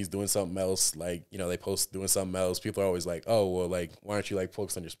see athletes doing something else, like, you know, they post doing something else, people are always like, oh, well, like, why aren't you like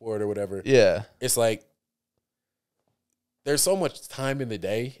focused on your sport or whatever? Yeah. It's like there's so much time in the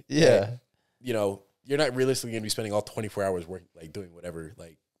day. Yeah. That, you know, you're not realistically gonna be spending all 24 hours working, like doing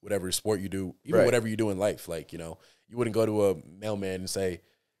whatever sport you do, even whatever you do in life. Like, you know, you wouldn't go to a mailman and say,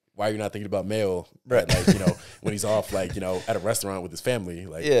 why are you not thinking about mail? Right. Like, you know, when he's off, like, you know, at a restaurant with his family.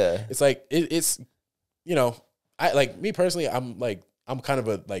 Like, Yeah. it's like, it's, you know, I like me personally, I'm kind of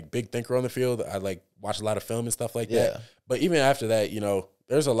a like big thinker on the field. I like watch a lot of film and stuff like that. But even after that, you know,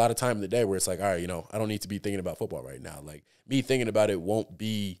 there's a lot of time in the day where it's like, all right, you know, I don't need to be thinking about football right now. Like me thinking about it won't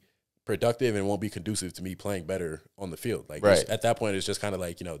be productive and won't be conducive to me playing better on the field. Like at that point, it's just kind of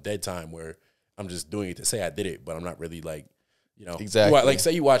like, you know, dead time where I'm just doing it to say I did it, but I'm not really like, you know, exactly. Like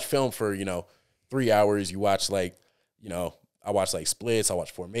say you watch film for, you know, 3 hours, you watch like, you know, I watch like splits, I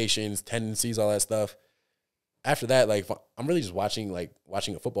watch formations, tendencies, all that stuff. After that, like I'm really just watching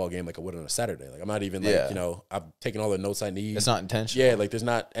a football game like I would on a Saturday. Like I'm not even like, you know, I'm taking all the notes I need. It's not intentional. Yeah, like there's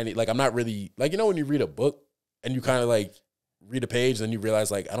not any, like I'm not really, like, you know, when you read a book and you kind of like read a page and you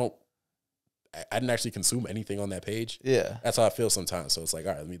realize like I didn't actually consume anything on that page. Yeah. That's how I feel sometimes. So it's like,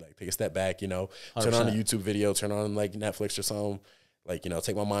 all right, let me like take a step back, you know, turn 100%. On a YouTube video, turn on like Netflix or something, like, you know,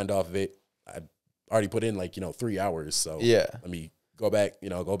 take my mind off of it. I already put in like, you know, 3 hours. So yeah, let me go back,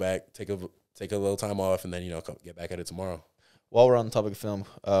 take a little time off and then, you know, get back at it tomorrow. While we're on the topic of film,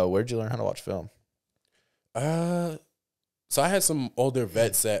 where'd you learn how to watch film? So I had some older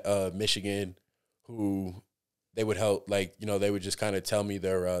vets at Michigan who they would help, like, you know, they would just kind of tell me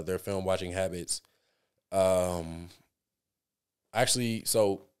their film watching habits. Actually,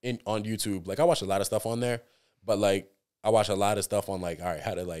 so on YouTube, like I watch a lot of stuff on there, but like I watch a lot of stuff on like, all right,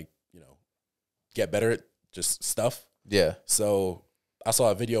 how to like, you know, get better at just stuff. Yeah. So I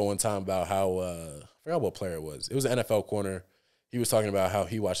saw a video one time about how I forgot what player it was. It was an NFL corner. He was talking about how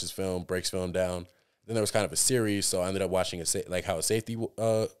he watches film, breaks film down. Then there was kind of a series, so I ended up watching like how a safety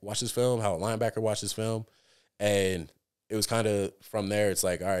watches film, how a linebacker watches film, and it was kind of from there. It's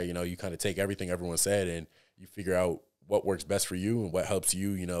like, all right, you know, you kind of take everything everyone said and you figure out what works best for you and what helps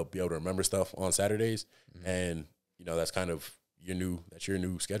you, you know, be able to remember stuff on Saturdays, and you know that's kind of your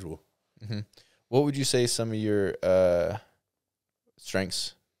new schedule. Mm-hmm. What would you say some of your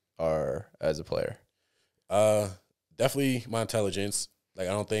strengths are as a player? Definitely my intelligence. Like,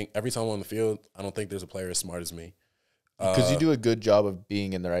 I don't think every time I'm on the field, I don't think there's a player as smart as me. Because you do a good job of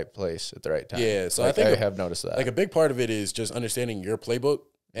being in the right place at the right time. Yeah, so like, I think I have noticed that. Like a big part of it is just understanding your playbook,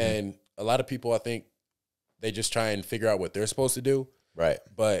 and a lot of people, I think, they just try and figure out what they're supposed to do. Right.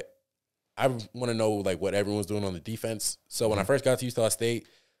 But I want to know like what everyone's doing on the defense. So when I first got to Utah State,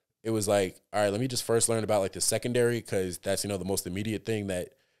 it was like, all right, let me just first learn about like the secondary, because that's, you know, the most immediate thing that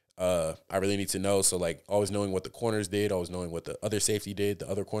I really need to know. So like always knowing what the corners did, always knowing what the other safety did, the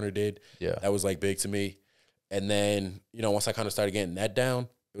other corner did. Yeah. That was like big to me. And then, you know, once I kind of started getting that down,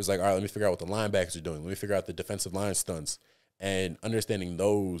 it was like, all right, let me figure out what the linebackers are doing. Let me figure out the defensive line stunts. And understanding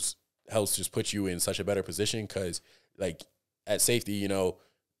those helps just put you in such a better position, because like at safety, you know,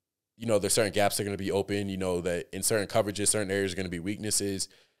 there's certain gaps that are going to be open, you know, that in certain coverages, certain areas are going to be weaknesses.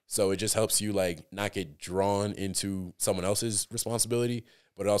 So it just helps you like not get drawn into someone else's responsibility,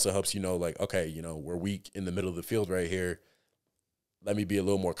 but it also helps you know, like, okay, you know, we're weak in the middle of the field right here. Let me be a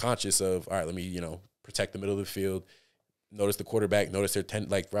little more conscious of, all right, let me, you know, protect the middle of the field. Notice the quarterback, notice their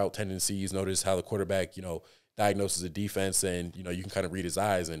route tendencies, notice how the quarterback, you know, diagnoses a defense, and, you know, you can kind of read his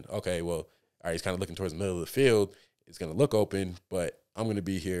eyes and, okay, well, all right, he's kind of looking towards the middle of the field. It's going to look open, but I'm going to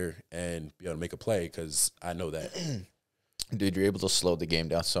be here and be able to make a play because I know that. Dude, you're able to slow the game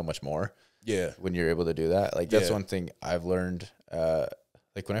down so much more. Yeah. When you're able to do that. Like, that's one thing I've learned.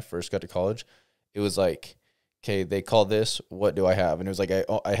 Like, when I first got to college, it was like, okay, they call this, what do I have? And it was like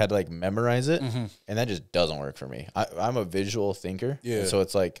I had to, like, memorize it, and that just doesn't work for me. I'm a visual thinker. Yeah. So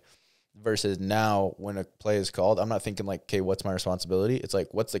it's like, versus now when a play is called, I'm not thinking, like, okay, what's my responsibility? It's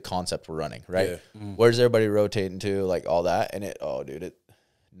like, what's the concept we're running, right? Yeah. Where's everybody rotating to, like, all that. And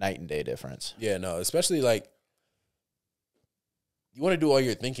night and day difference. Yeah, no, especially like you want to do all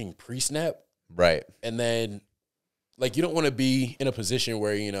your thinking pre-snap, Right. and then like you don't want to be in a position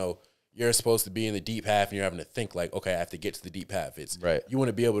where you're supposed to be in the deep half and you're having to think like, okay, I have to get to the deep half. It's Right. You want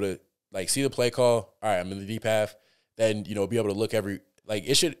to be able to like see the play call. All right, I'm in the deep half. Then be able to look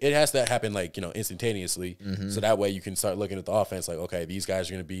it has to happen like instantaneously. Mm-hmm. So that way you can start looking at the offense like, okay, these guys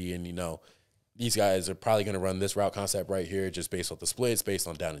are going to be in these guys are probably going to run this route concept right here, just based off the splits, based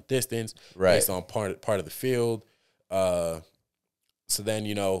on down and distance, Right. based on part of the field. So then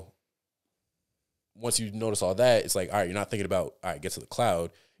once you notice all that, it's like, all right, you're not thinking about, all right, get to the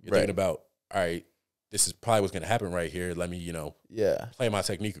cloud. You're thinking about, all right, this is probably what's going to happen right here. Let me, play my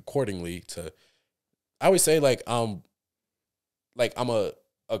technique accordingly. I always say like I'm a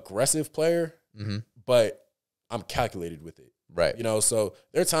aggressive player, Mm-hmm. but I'm calculated with it. Right. So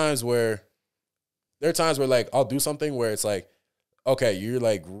there are times where like I'll do something where it's like, okay, you're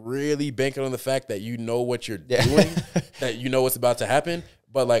like really banking on the fact that you know what you're doing, that you know what's about to happen.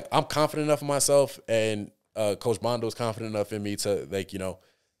 But like I'm confident enough in myself, and Coach Bondo's confident enough in me to like,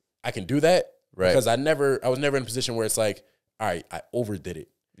 I can do that. Right. Because I was never in a position where it's like, all right, I overdid it.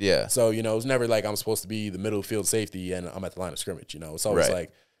 Yeah. So, it was never like I'm supposed to be the middle field safety and I'm at the line of scrimmage, It's always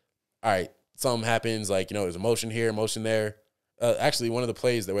like, all right, something happens, like, there's a motion here, motion there. Actually, one of the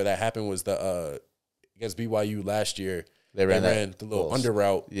plays where that happened was against BYU last year. They ran the little under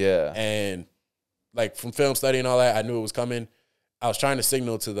route. Yeah. And like from film study and all that, I knew it was coming. I was trying to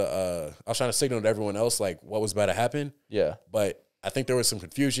signal to everyone else like what was about to happen. Yeah. But I think there was some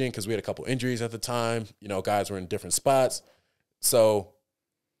confusion because we had a couple injuries at the time. Guys were in different spots. So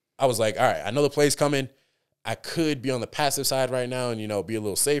I was like, all right, I know the play's coming. I could be on the passive side right now and, be a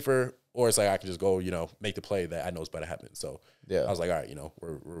little safer. Or it's like I can just go, make the play that I know is about to happen. So yeah, I was like, all right,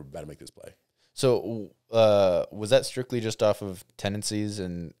 we're about to make this play. So was that strictly just off of tendencies,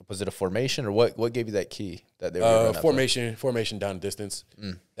 and was it a formation, or what gave you that key that they were formation down distance?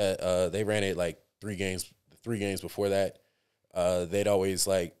 That they ran it like 3 games before that. They'd always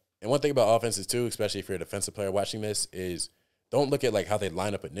like, and one thing about offenses too, especially if you're a defensive player watching this, is don't look at like how they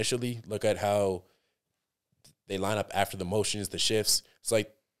line up initially. Look at how they line up after the motions, the shifts. It's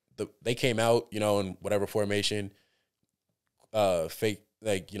like they came out, in whatever formation, fake,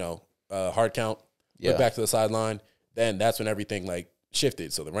 like, hard count, look back to the sideline. Then that's when everything like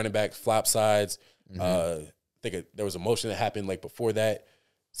shifted. So the running back flop sides. I think there was a motion that happened like before that.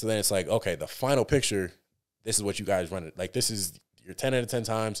 So then it's like, okay, the final picture, this is what you guys run it. Like this is your 10 out of 10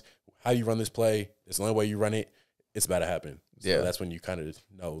 times. How you run this play, it's the only way you run it. It's about to happen. So that's when you kind of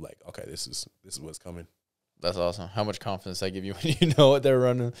know like, okay, this is what's coming. That's awesome. How much confidence that give you when you know what they're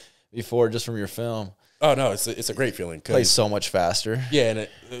running before just from your film? Oh, no, it's a great feeling. Plays so much faster. Yeah,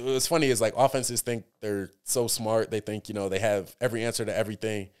 and what's funny is like offenses think they're so smart. They think, they have every answer to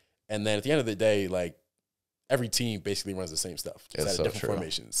everything. And then at the end of the day, like every team basically runs the same stuff. Just at a different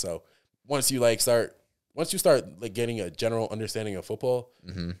formation. So once you start like getting a general understanding of football,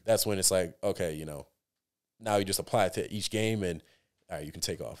 that's when it's like, okay, now you just apply it to each game and all right, you can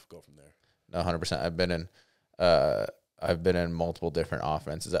take off, go from there. No, 100%. I've been in multiple different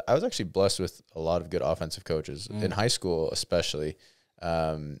offenses. I was actually blessed with a lot of good offensive coaches in high school, especially.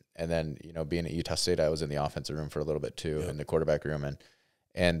 And then, being at Utah State, I was in the offensive room for a little bit too, in the quarterback room.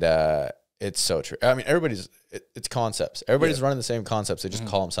 And it's so true. I mean, it's concepts. Everybody's running the same concepts. They just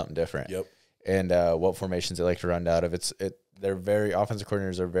call them something different. Yep. And what formations they like to run out of. They're very, offensive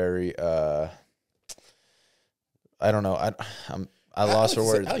coordinators are very, I don't know. I lost for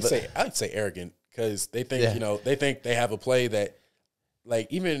words. I'd say arrogant. Because they think, they think they have a play that, like,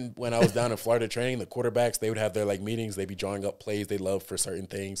 even when I was down in Florida training, the quarterbacks, they would have their, like, meetings. They'd be drawing up plays they love for certain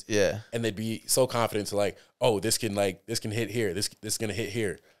things. Yeah. And they'd be so confident to, like, oh, this can hit here. This is going to hit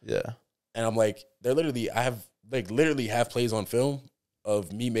here. Yeah. And I'm like, I literally have plays on film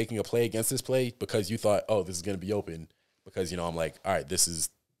of me making a play against this play because you thought, oh, this is going to be open. Because, I'm like, all right, this is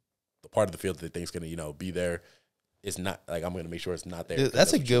the part of the field that they think's going to, be there. It's not like I'm going to make sure it's not there.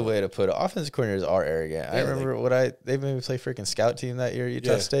 That's a good way to put it. Offensive coordinators are arrogant. Yeah, I remember they made me play freaking scout team that year at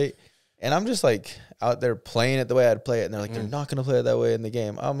Utah State. And I'm just like out there playing it the way I'd play it. And they're like, they're not going to play it that way in the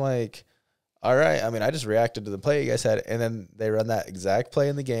game. I'm like, all right. I mean, I just reacted to the play you guys had. And then they run that exact play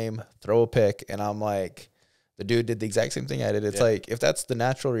in the game, throw a pick. And I'm like, the dude did the exact same thing I did. It's like, if that's the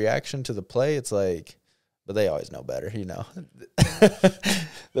natural reaction to the play, it's like, but they always know better,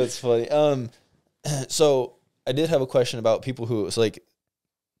 That's funny. So I did have a question about people who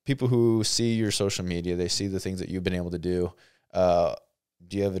see your social media, they see the things that you've been able to do.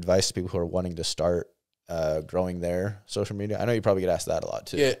 Do you have advice to people who are wanting to start growing their social media? I know you probably get asked that a lot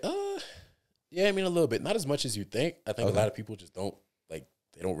too. Yeah, I mean a little bit, not as much as you think. I think a lot of people just don't like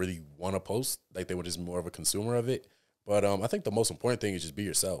they don't really want to post. Like they were just more of a consumer of it. But I think the most important thing is just be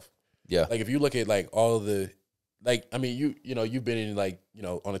yourself. Yeah. Like if you look at like all the, like, I mean, you know, you've been in like, you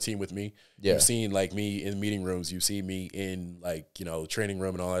know, on a team with me. Yeah. You've seen like me in meeting rooms. You've seen me in like, you know, training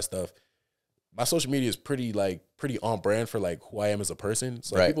room and all that stuff. My social media is pretty on brand for like who I am as a person.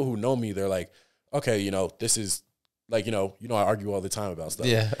 So Right. people who know me, they're like, okay, you know, this is like, you know, I argue all the time about stuff.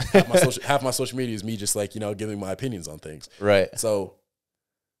 Yeah. half my social media is me just like, you know, giving my opinions on things. Right. So,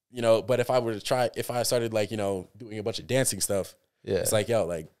 you know, but if I started like, you know, doing a bunch of dancing stuff, Yeah. it's like, yo,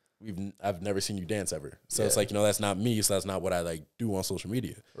 like I've never seen you dance ever. So it's like, you know, that's not me. So that's not what I like do on social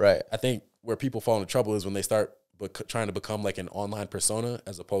media. Right. I think where people fall into trouble is when they start trying to become like an online persona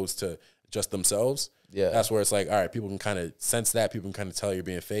as opposed to just themselves. Yeah. That's where it's like, all right, people can kind of sense that. People can kind of tell you're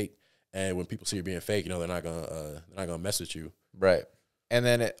being fake. And when people see you're being fake, you know, they're not gonna mess with you. Right. And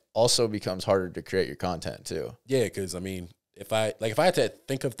then it also becomes harder to create your content too. Yeah, because I mean, if I had to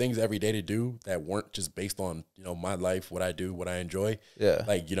think of things every day to do that weren't just based on, you know, my life, what I do, what I enjoy, Yeah.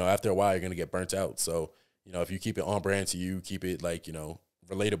 like, you know, after a while you're gonna get burnt out. So, you know, if you keep it on brand to you, keep it like, you know,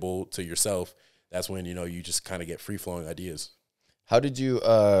 relatable to yourself, that's when, you know, you just kind of get free flowing ideas. How did you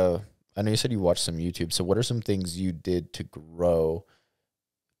I know you said you watched some YouTube. So what are some things you did to grow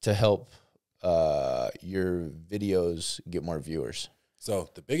to help your videos get more viewers? So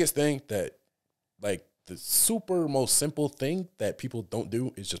the biggest thing that, like, the super most simple thing that people don't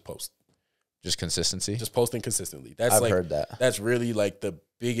do is just post. Just consistency? Just posting consistently. That's I've like, heard that. That's really like the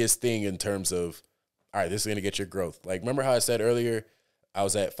biggest thing in terms of, all right, this is gonna get your growth. Like, remember how I said earlier, I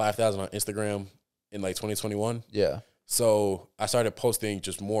was at 5,000 on Instagram in like 2021. Yeah. So I started posting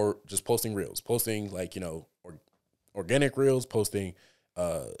just posting reels, posting like, you know, organic reels, posting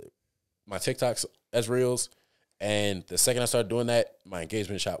my TikToks as reels. And the second I started doing that, my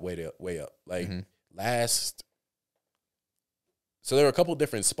engagement shot way up. Like so there were a couple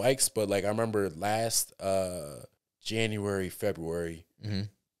different spikes, but like I remember last January, February,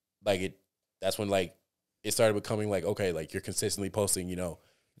 that's when like it started becoming like, okay, like you're consistently posting, you know,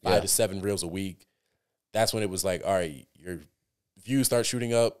 5 to 7 reels a week. That's when it was like, all right, your views start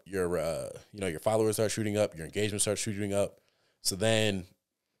shooting up, your you know, your followers start shooting up, your engagement starts shooting up. So then,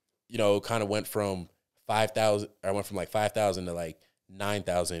 you know, kind of went from 5,000. I went from like 5,000 to like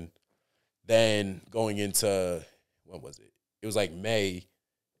 9,000. Then going into, when was it? It was like May.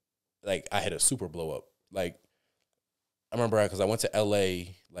 Like I had a super blow up. Like I remember because I went to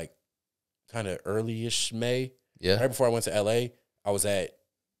LA like kind of early-ish May. Yeah. Right before I went to LA, I was at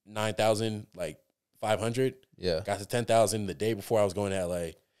 9,000 like 500. Yeah. Got to 10,000 the day before I was going to LA.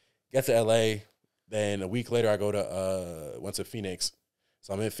 Get to LA, then a week later I go to went to Phoenix.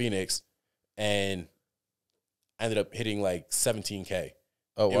 So I'm in Phoenix and I ended up hitting like 17K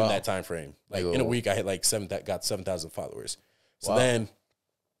in that time frame. Like in a week I hit like 7,000 followers. So then,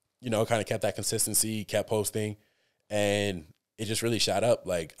 you know, kind of kept that consistency, kept posting, and it just really shot up.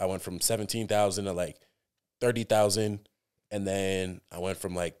 Like I went from 17,000 to like 30,000. And then I went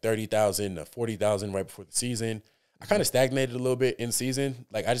from like 30,000 to 40,000 right before the season. I kind of stagnated a little bit in season.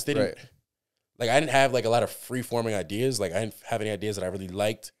 Like I just didn't, like I didn't have like a lot of free forming ideas. Like I didn't have any ideas that I really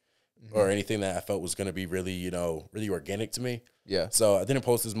liked or anything that I felt was going to be really, you know, really organic to me. Yeah. So I didn't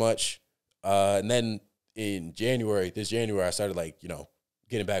post as much. And then in this January, I started like, you know,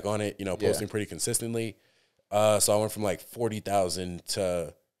 getting back on it, you know, posting pretty consistently. So I went from like 40,000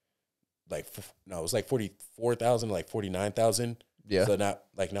 to it was like 44,000 to like 49,000. Yeah. So now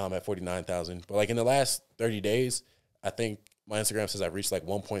I'm at 49,000. But like in the last 30 days, I think my Instagram says I've reached like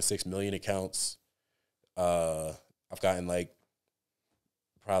 1.6 million accounts. I've gotten like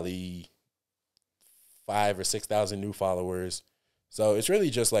probably 5,000 or 6,000 new followers. So it's really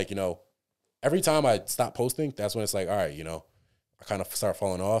just like, you know, every time I stop posting, that's when it's like, all right, you know, I kind of start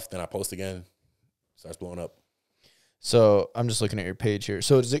falling off. Then I post again, starts blowing up. So I'm just looking at your page here.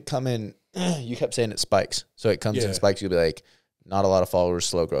 So does it come in? You kept saying it spikes. So it comes in spikes. You'll be like, not a lot of followers,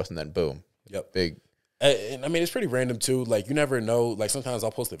 slow growth, and then boom. Yep. Big. And I mean, it's pretty random too. Like you never know. Like sometimes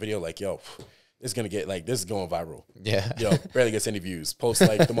I'll post a video like, yo, this is going viral. Yeah. You know, barely gets any views. Post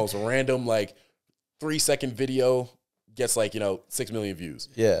like the most random, like 3-second video gets like, you know, 6 million views.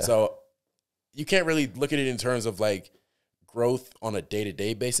 Yeah. So you can't really look at it in terms of like growth on a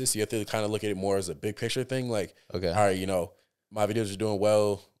day-to-day basis. You have to kind of look at it more as a big picture thing. Like, Okay. all right, you know, my videos are doing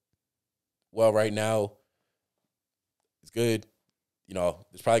well right now. It's good. You know,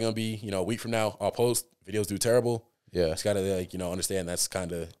 it's probably going to be, you know, a week from now, I'll post, videos do terrible. Yeah. Just got to like, you know, understand that's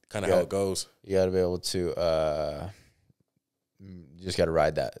kind of how it goes. You got to be able to, you just got to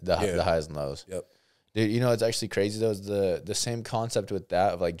ride the highs and lows. Yep. Dude, you know, it's actually crazy though, is the same concept with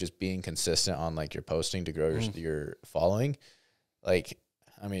that of like just being consistent on like your posting to grow your following. Like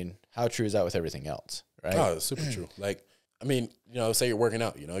I mean, how true is that with everything else, right? Oh, it's super true. Like, I mean, say you're working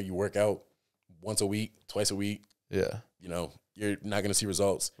out, you work out once a week, twice a week, Yeah. You're not going to see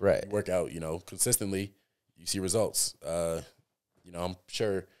results. Right. You work out, consistently, you see results. I'm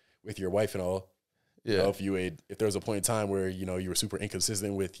sure with your wife and all, Yeah. if there was a point in time where, you were super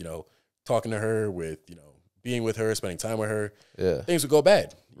inconsistent with, talking to her, with, being with her, spending time with her, Yeah. things would go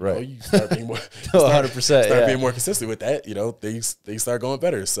bad. Right. You start being more, 100%. start being more consistent with that, things start going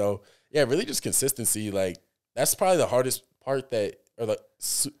better. So yeah, really just consistency. Like that's probably the hardest part or the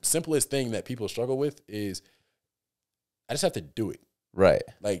simplest thing that people struggle with is I just have to do it. Right.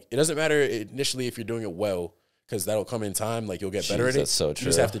 Like it doesn't matter initially if you're doing it well, because that'll come in time. Like you'll get better at it. That's so true. You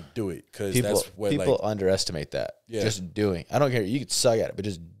just have to do it because that's what people underestimate that. Yeah. Just doing. I don't care. You could suck at it, but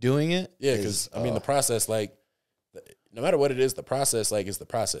just doing it. Yeah, because the process, like, no matter what it is, the process, like, is the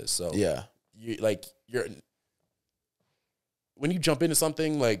process. So yeah, when you jump into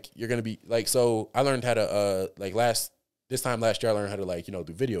something, like, you're gonna be like. So I learned how to this time last year I learned how to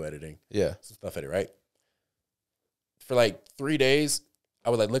do video editing. Yeah, some stuff at it, right? For like 3 days, I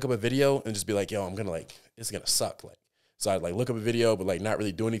would look up a video and just be like, yo, I'm gonna it's gonna suck. So I'd look up a video, but not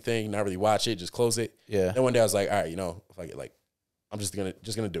really do anything, not really watch it, just close it. Yeah. Then one day I was like, all right, if I get I'm just gonna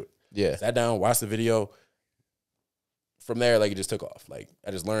do it. Yeah. Sat down, watched the video. From there, it just took off.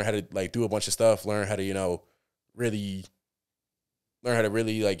 I just learned how to do a bunch of stuff, learn how to, really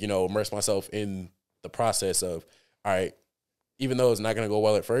immerse myself in the process of, all right, even though it's not gonna go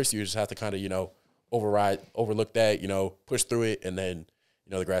well at first, you just have to kind of, overlook that, push through it, and then,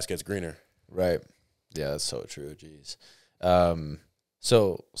 the grass gets greener. Right. Yeah, that's so true. Jeez.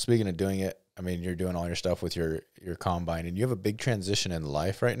 So speaking of doing it, I mean, you're doing all your stuff with your combine, and you have a big transition in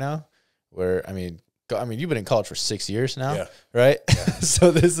life right now where, I mean, you've been in college for 6 years now, yeah. right? Yeah.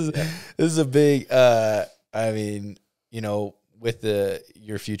 So this is a big, with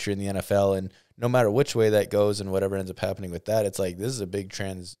your future in the NFL, and no matter which way that goes and whatever ends up happening with that, it's like, this is a big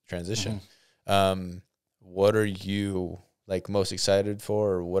transition. Mm-hmm. What are you most excited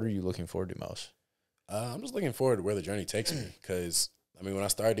for, or what are you looking forward to most? I'm just looking forward to where the journey takes me. Cause when I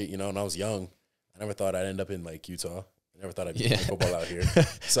started, and I was young, I never thought I'd end up in Utah. I never thought I'd be playing football out here.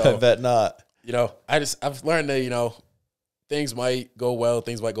 So I bet not. I've learned that, things might go well,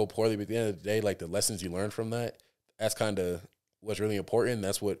 things might go poorly, but at the end of the day, the lessons you learn from that's kind of what's really important.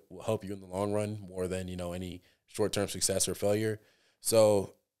 That's what will help you in the long run more than, any short-term success or failure.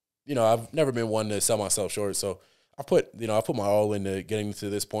 So, I've never been one to sell myself short. So I put my all into getting to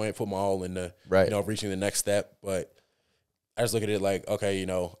this point, put my all into, reaching the next step. But I just look at it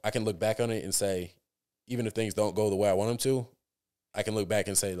okay, I can look back on it and say, even if things don't go the way I want them to, I can look back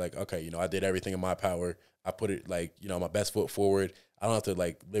and say, okay, I did everything in my power. I put it my best foot forward. I don't have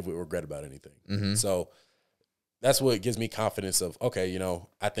to live with regret about anything. Mm-hmm. So that's what gives me confidence of, okay,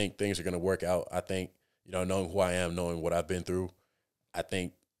 I think things are going to work out. I think, knowing who I am, knowing what I've been through, I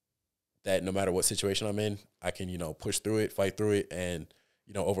think that no matter what situation I'm in, I can, push through it, fight through it, and,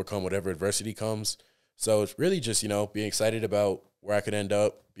 overcome whatever adversity comes. So it's really just, being excited about where I could end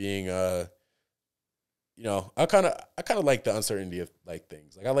up, being, I kind of like the uncertainty of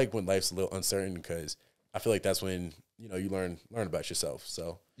things. I like when life's a little uncertain, because I feel like that's when, you learn about yourself.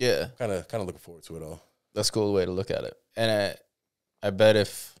 So yeah, kind of looking forward to it all. That's a cool way to look at it. And I bet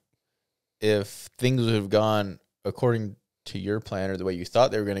if things would have gone according to your plan or the way you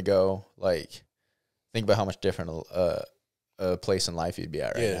thought they were going to go, think about how much different a place in life you'd be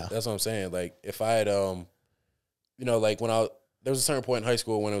at right now. Yeah, that's what I'm saying. If I had, when there was a certain point in high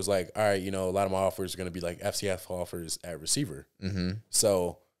school when it was all right, a lot of my offers are going to be FCF offers at receiver. Mm-hmm.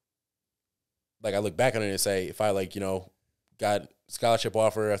 So, I look back on it and say, if I got scholarship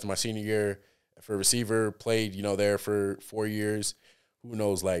offer after my senior year for receiver, played, there for 4 years, who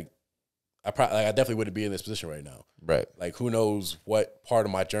knows, I definitely wouldn't be in this position right now. Right. Who knows what part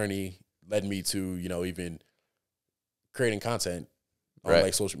of my journey led me to, even creating content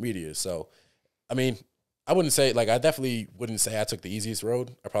on social media. So, I wouldn't say, I definitely wouldn't say I took the easiest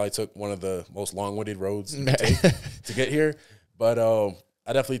road. I probably took one of the most long-winded roads to take to get here. But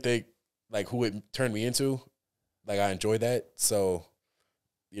I definitely think, who it turned me into, I enjoyed that. So,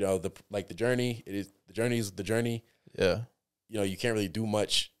 the journey, the journey is the journey. Yeah. You can't really do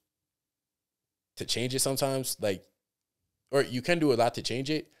much to change it sometimes. Or you can do a lot to change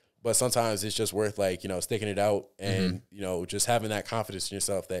it, but sometimes it's just worth, sticking it out and, just having that confidence in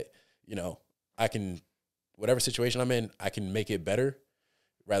yourself that, I can, whatever situation I'm in, I can make it better,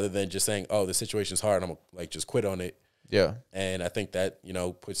 rather than just saying, oh, the situation's hard, I'm going to just quit on it. Yeah. And I think that,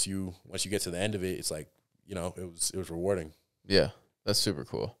 puts you, once you get to the end of it, it's it was rewarding. Yeah. That's super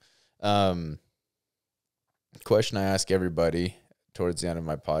cool. Question I ask everybody towards the end of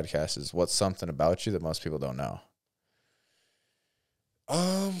my podcast is what's something about you that most people don't know?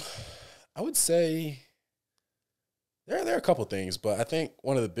 I would say there are a couple things, but I think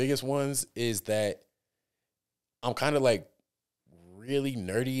one of the biggest ones is that I'm kind of like really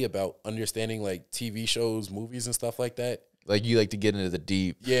nerdy about understanding like TV shows, movies, and stuff like that. Like you like to get into the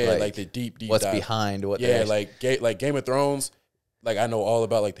deep. Yeah, like the deep what's dive. behind what. Yeah, like Game of Thrones. Like I know all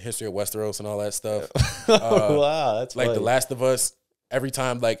about like the history of Westeros and all that stuff. Wow, that's like funny. The Last of Us. Every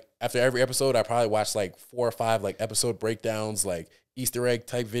time, like after every episode, I probably watch like 4 or 5 like episode breakdowns, like Easter egg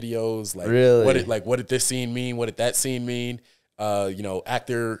type videos. Like really, what did this scene mean? What did that scene mean?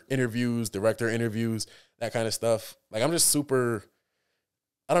 Actor interviews, director interviews, that kind of stuff. Like I'm just super.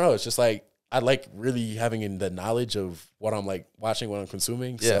 I don't know. It's just like I like really having the knowledge of what I'm like watching, what I'm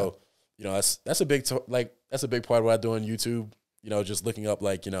consuming. Yeah. So that's a big that's a big part of what I do on YouTube. Just looking up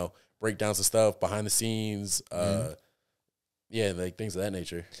like breakdowns of stuff, behind the scenes. Yeah, like things of that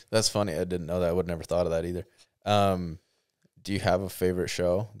nature. That's funny. I didn't know that. I would never thought of that either. Do you have a favorite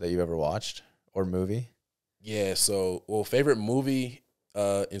show that you've ever watched or movie? Yeah. So, favorite movie,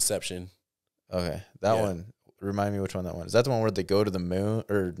 Inception. Okay, that one. Remind me which one that one is. That the one where they go to the moon,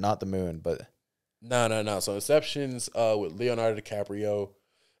 or not the moon, but no. So Inception's with Leonardo DiCaprio,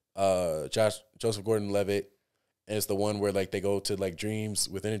 Joseph Gordon-Levitt, and it's the one where like they go to like dreams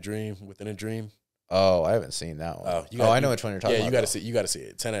within a dream. Oh, I haven't seen that one. I know which one you're talking about. Yeah, you got to see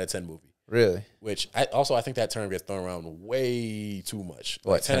it. 10 out of 10 movie. Really? Which I think that term gets thrown around way too much.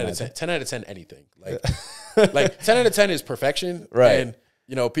 Like what, 10 out of 10? 10 out of 10 anything. Like like 10 out of 10 is perfection. Right.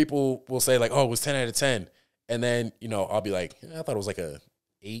 And people will say like, "Oh, it was 10 out of 10." And then, I'll be like, I thought it was like a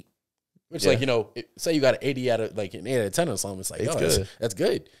 8. Which say you got an 80 out of like an 8 out of 10 or something. It's like, that's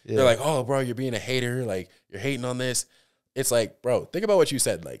good. Yeah. They're like, "Oh, bro, you're being a hater. Like you're hating on this." It's like, bro, think about what you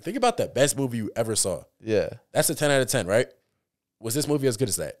said. Like, think about the best movie you ever saw. Yeah. That's a 10 out of 10, right? Was this movie as good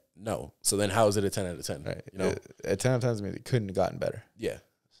as that? No. So then how is it a 10 out of 10? Right. A 10 out of 10 means it couldn't have gotten better. Yeah.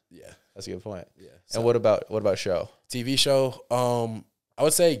 Yeah. That's a good point. Yeah. So, and what about show? TV show? I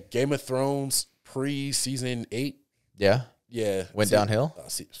would say Game of Thrones pre-season 8. Yeah? Yeah. Went downhill?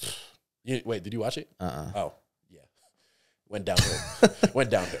 Wait, did you watch it? Oh, yeah. Went downhill. It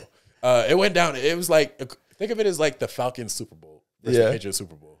went down. It was like, think of it as like the Falcons Super Bowl versus the Patriots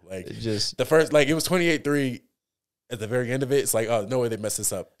Super Bowl. Like the first, like it was 28-3 at the very end of it. It's like, oh, no way they messed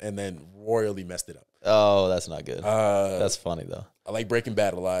this up, and then royally messed it up. Oh, that's not good. That's funny though. I like Breaking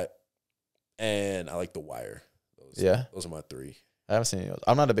Bad a lot, and I like The Wire. Those are my 3. I haven't seen any of those.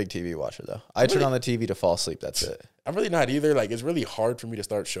 I'm not a big TV watcher though. I turn on the TV to fall asleep. That's it. I'm really not either. Like it's really hard for me to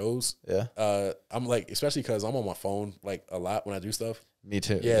start shows. Yeah. I'm like, especially because I'm on my phone like a lot when I do stuff. Me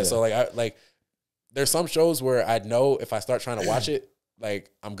too. Yeah. So like there's some shows where I know if I start trying to watch it,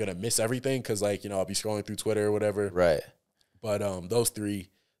 like I'm gonna miss everything because like I'll be scrolling through Twitter or whatever. Right. But those 3,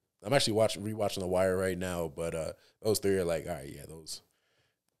 I'm actually rewatching The Wire right now. But those 3 are like, all right, yeah, those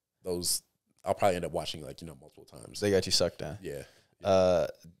I'll probably end up watching like multiple times. They got you sucked in. Yeah.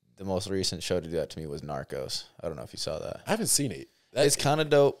 The most recent show to do that to me was Narcos. I don't know if you saw that. I haven't seen it. It's kind of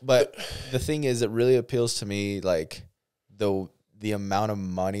dope, but the thing is, it really appeals to me like the amount of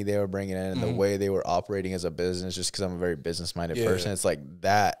money they were bringing in and the way they were operating as a business, just because I'm a very business-minded person. It's like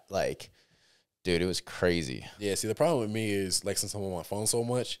that, like, dude, it was crazy. Yeah, see, the problem with me is, like, since I'm on my phone so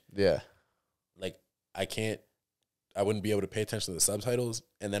much, like, I wouldn't be able to pay attention to the subtitles,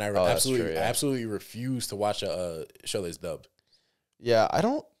 and then I absolutely refuse to watch a show that's dubbed. Yeah, I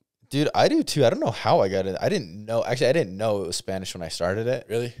do too. I don't know how I got it. I didn't know it was Spanish when I started it.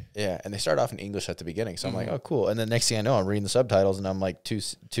 Really? Yeah, and they start off in English at the beginning, so I'm like, oh, cool. And then next thing I know, I'm reading the subtitles, and I'm like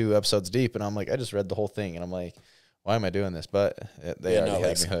two episodes deep, and I'm like, I just read the whole thing, and I'm like, why am I doing this? But they already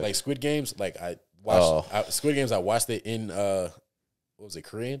had me hooked. Like Squid Games, like I watched Squid Games. I watched it in what was it,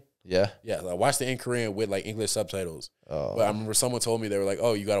 Korean? Yeah. I watched it in Korean with like English subtitles. Oh. But I remember someone told me, they were like,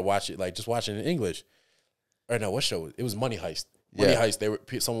 oh, you got to watch it, like just watch it in English. Or no, what show? It was Money Heist. Money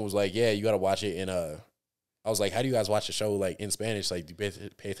Heist. Someone was like, yeah, you got to watch it in I was like, how do you guys watch a show like in Spanish? Like, do you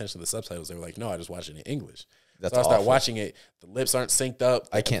pay attention to the subtitles? They were like, no, I just watch it in English. That's so I started watching it. The lips aren't synced up.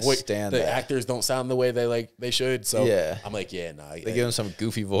 I can't stand that. The actors don't sound the way they should. So I'm like, yeah, nah. They give them some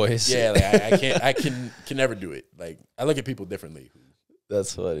goofy voice. Yeah, like I can't. I can never do it. Like I look at people differently.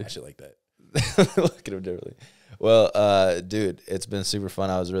 That's funny. I shit like that. Look at them differently. Well, dude, it's been super fun.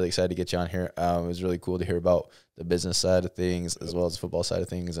 I was really excited to get you on here. It was really cool to hear about the business side of things as well as the football side of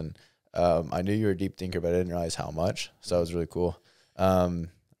things. And I knew you were a deep thinker, but I didn't realize how much. So it was really cool.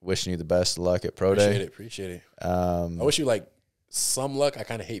 Wishing you the best of luck at Pro Day. Appreciate it. I wish you like some luck. I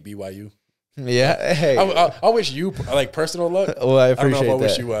kind of hate BYU. Yeah. Hey. I wish you like personal luck. Well, I I don't know appreciate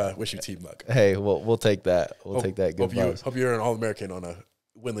if I that. wish you team luck. Hey, we'll take that. We'll take that. Good vibes. Hope you're an All-American on a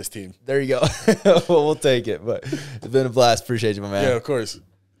winless team. There you go. We'll take it. But it's been a blast. Appreciate you, my man. Yeah, of course.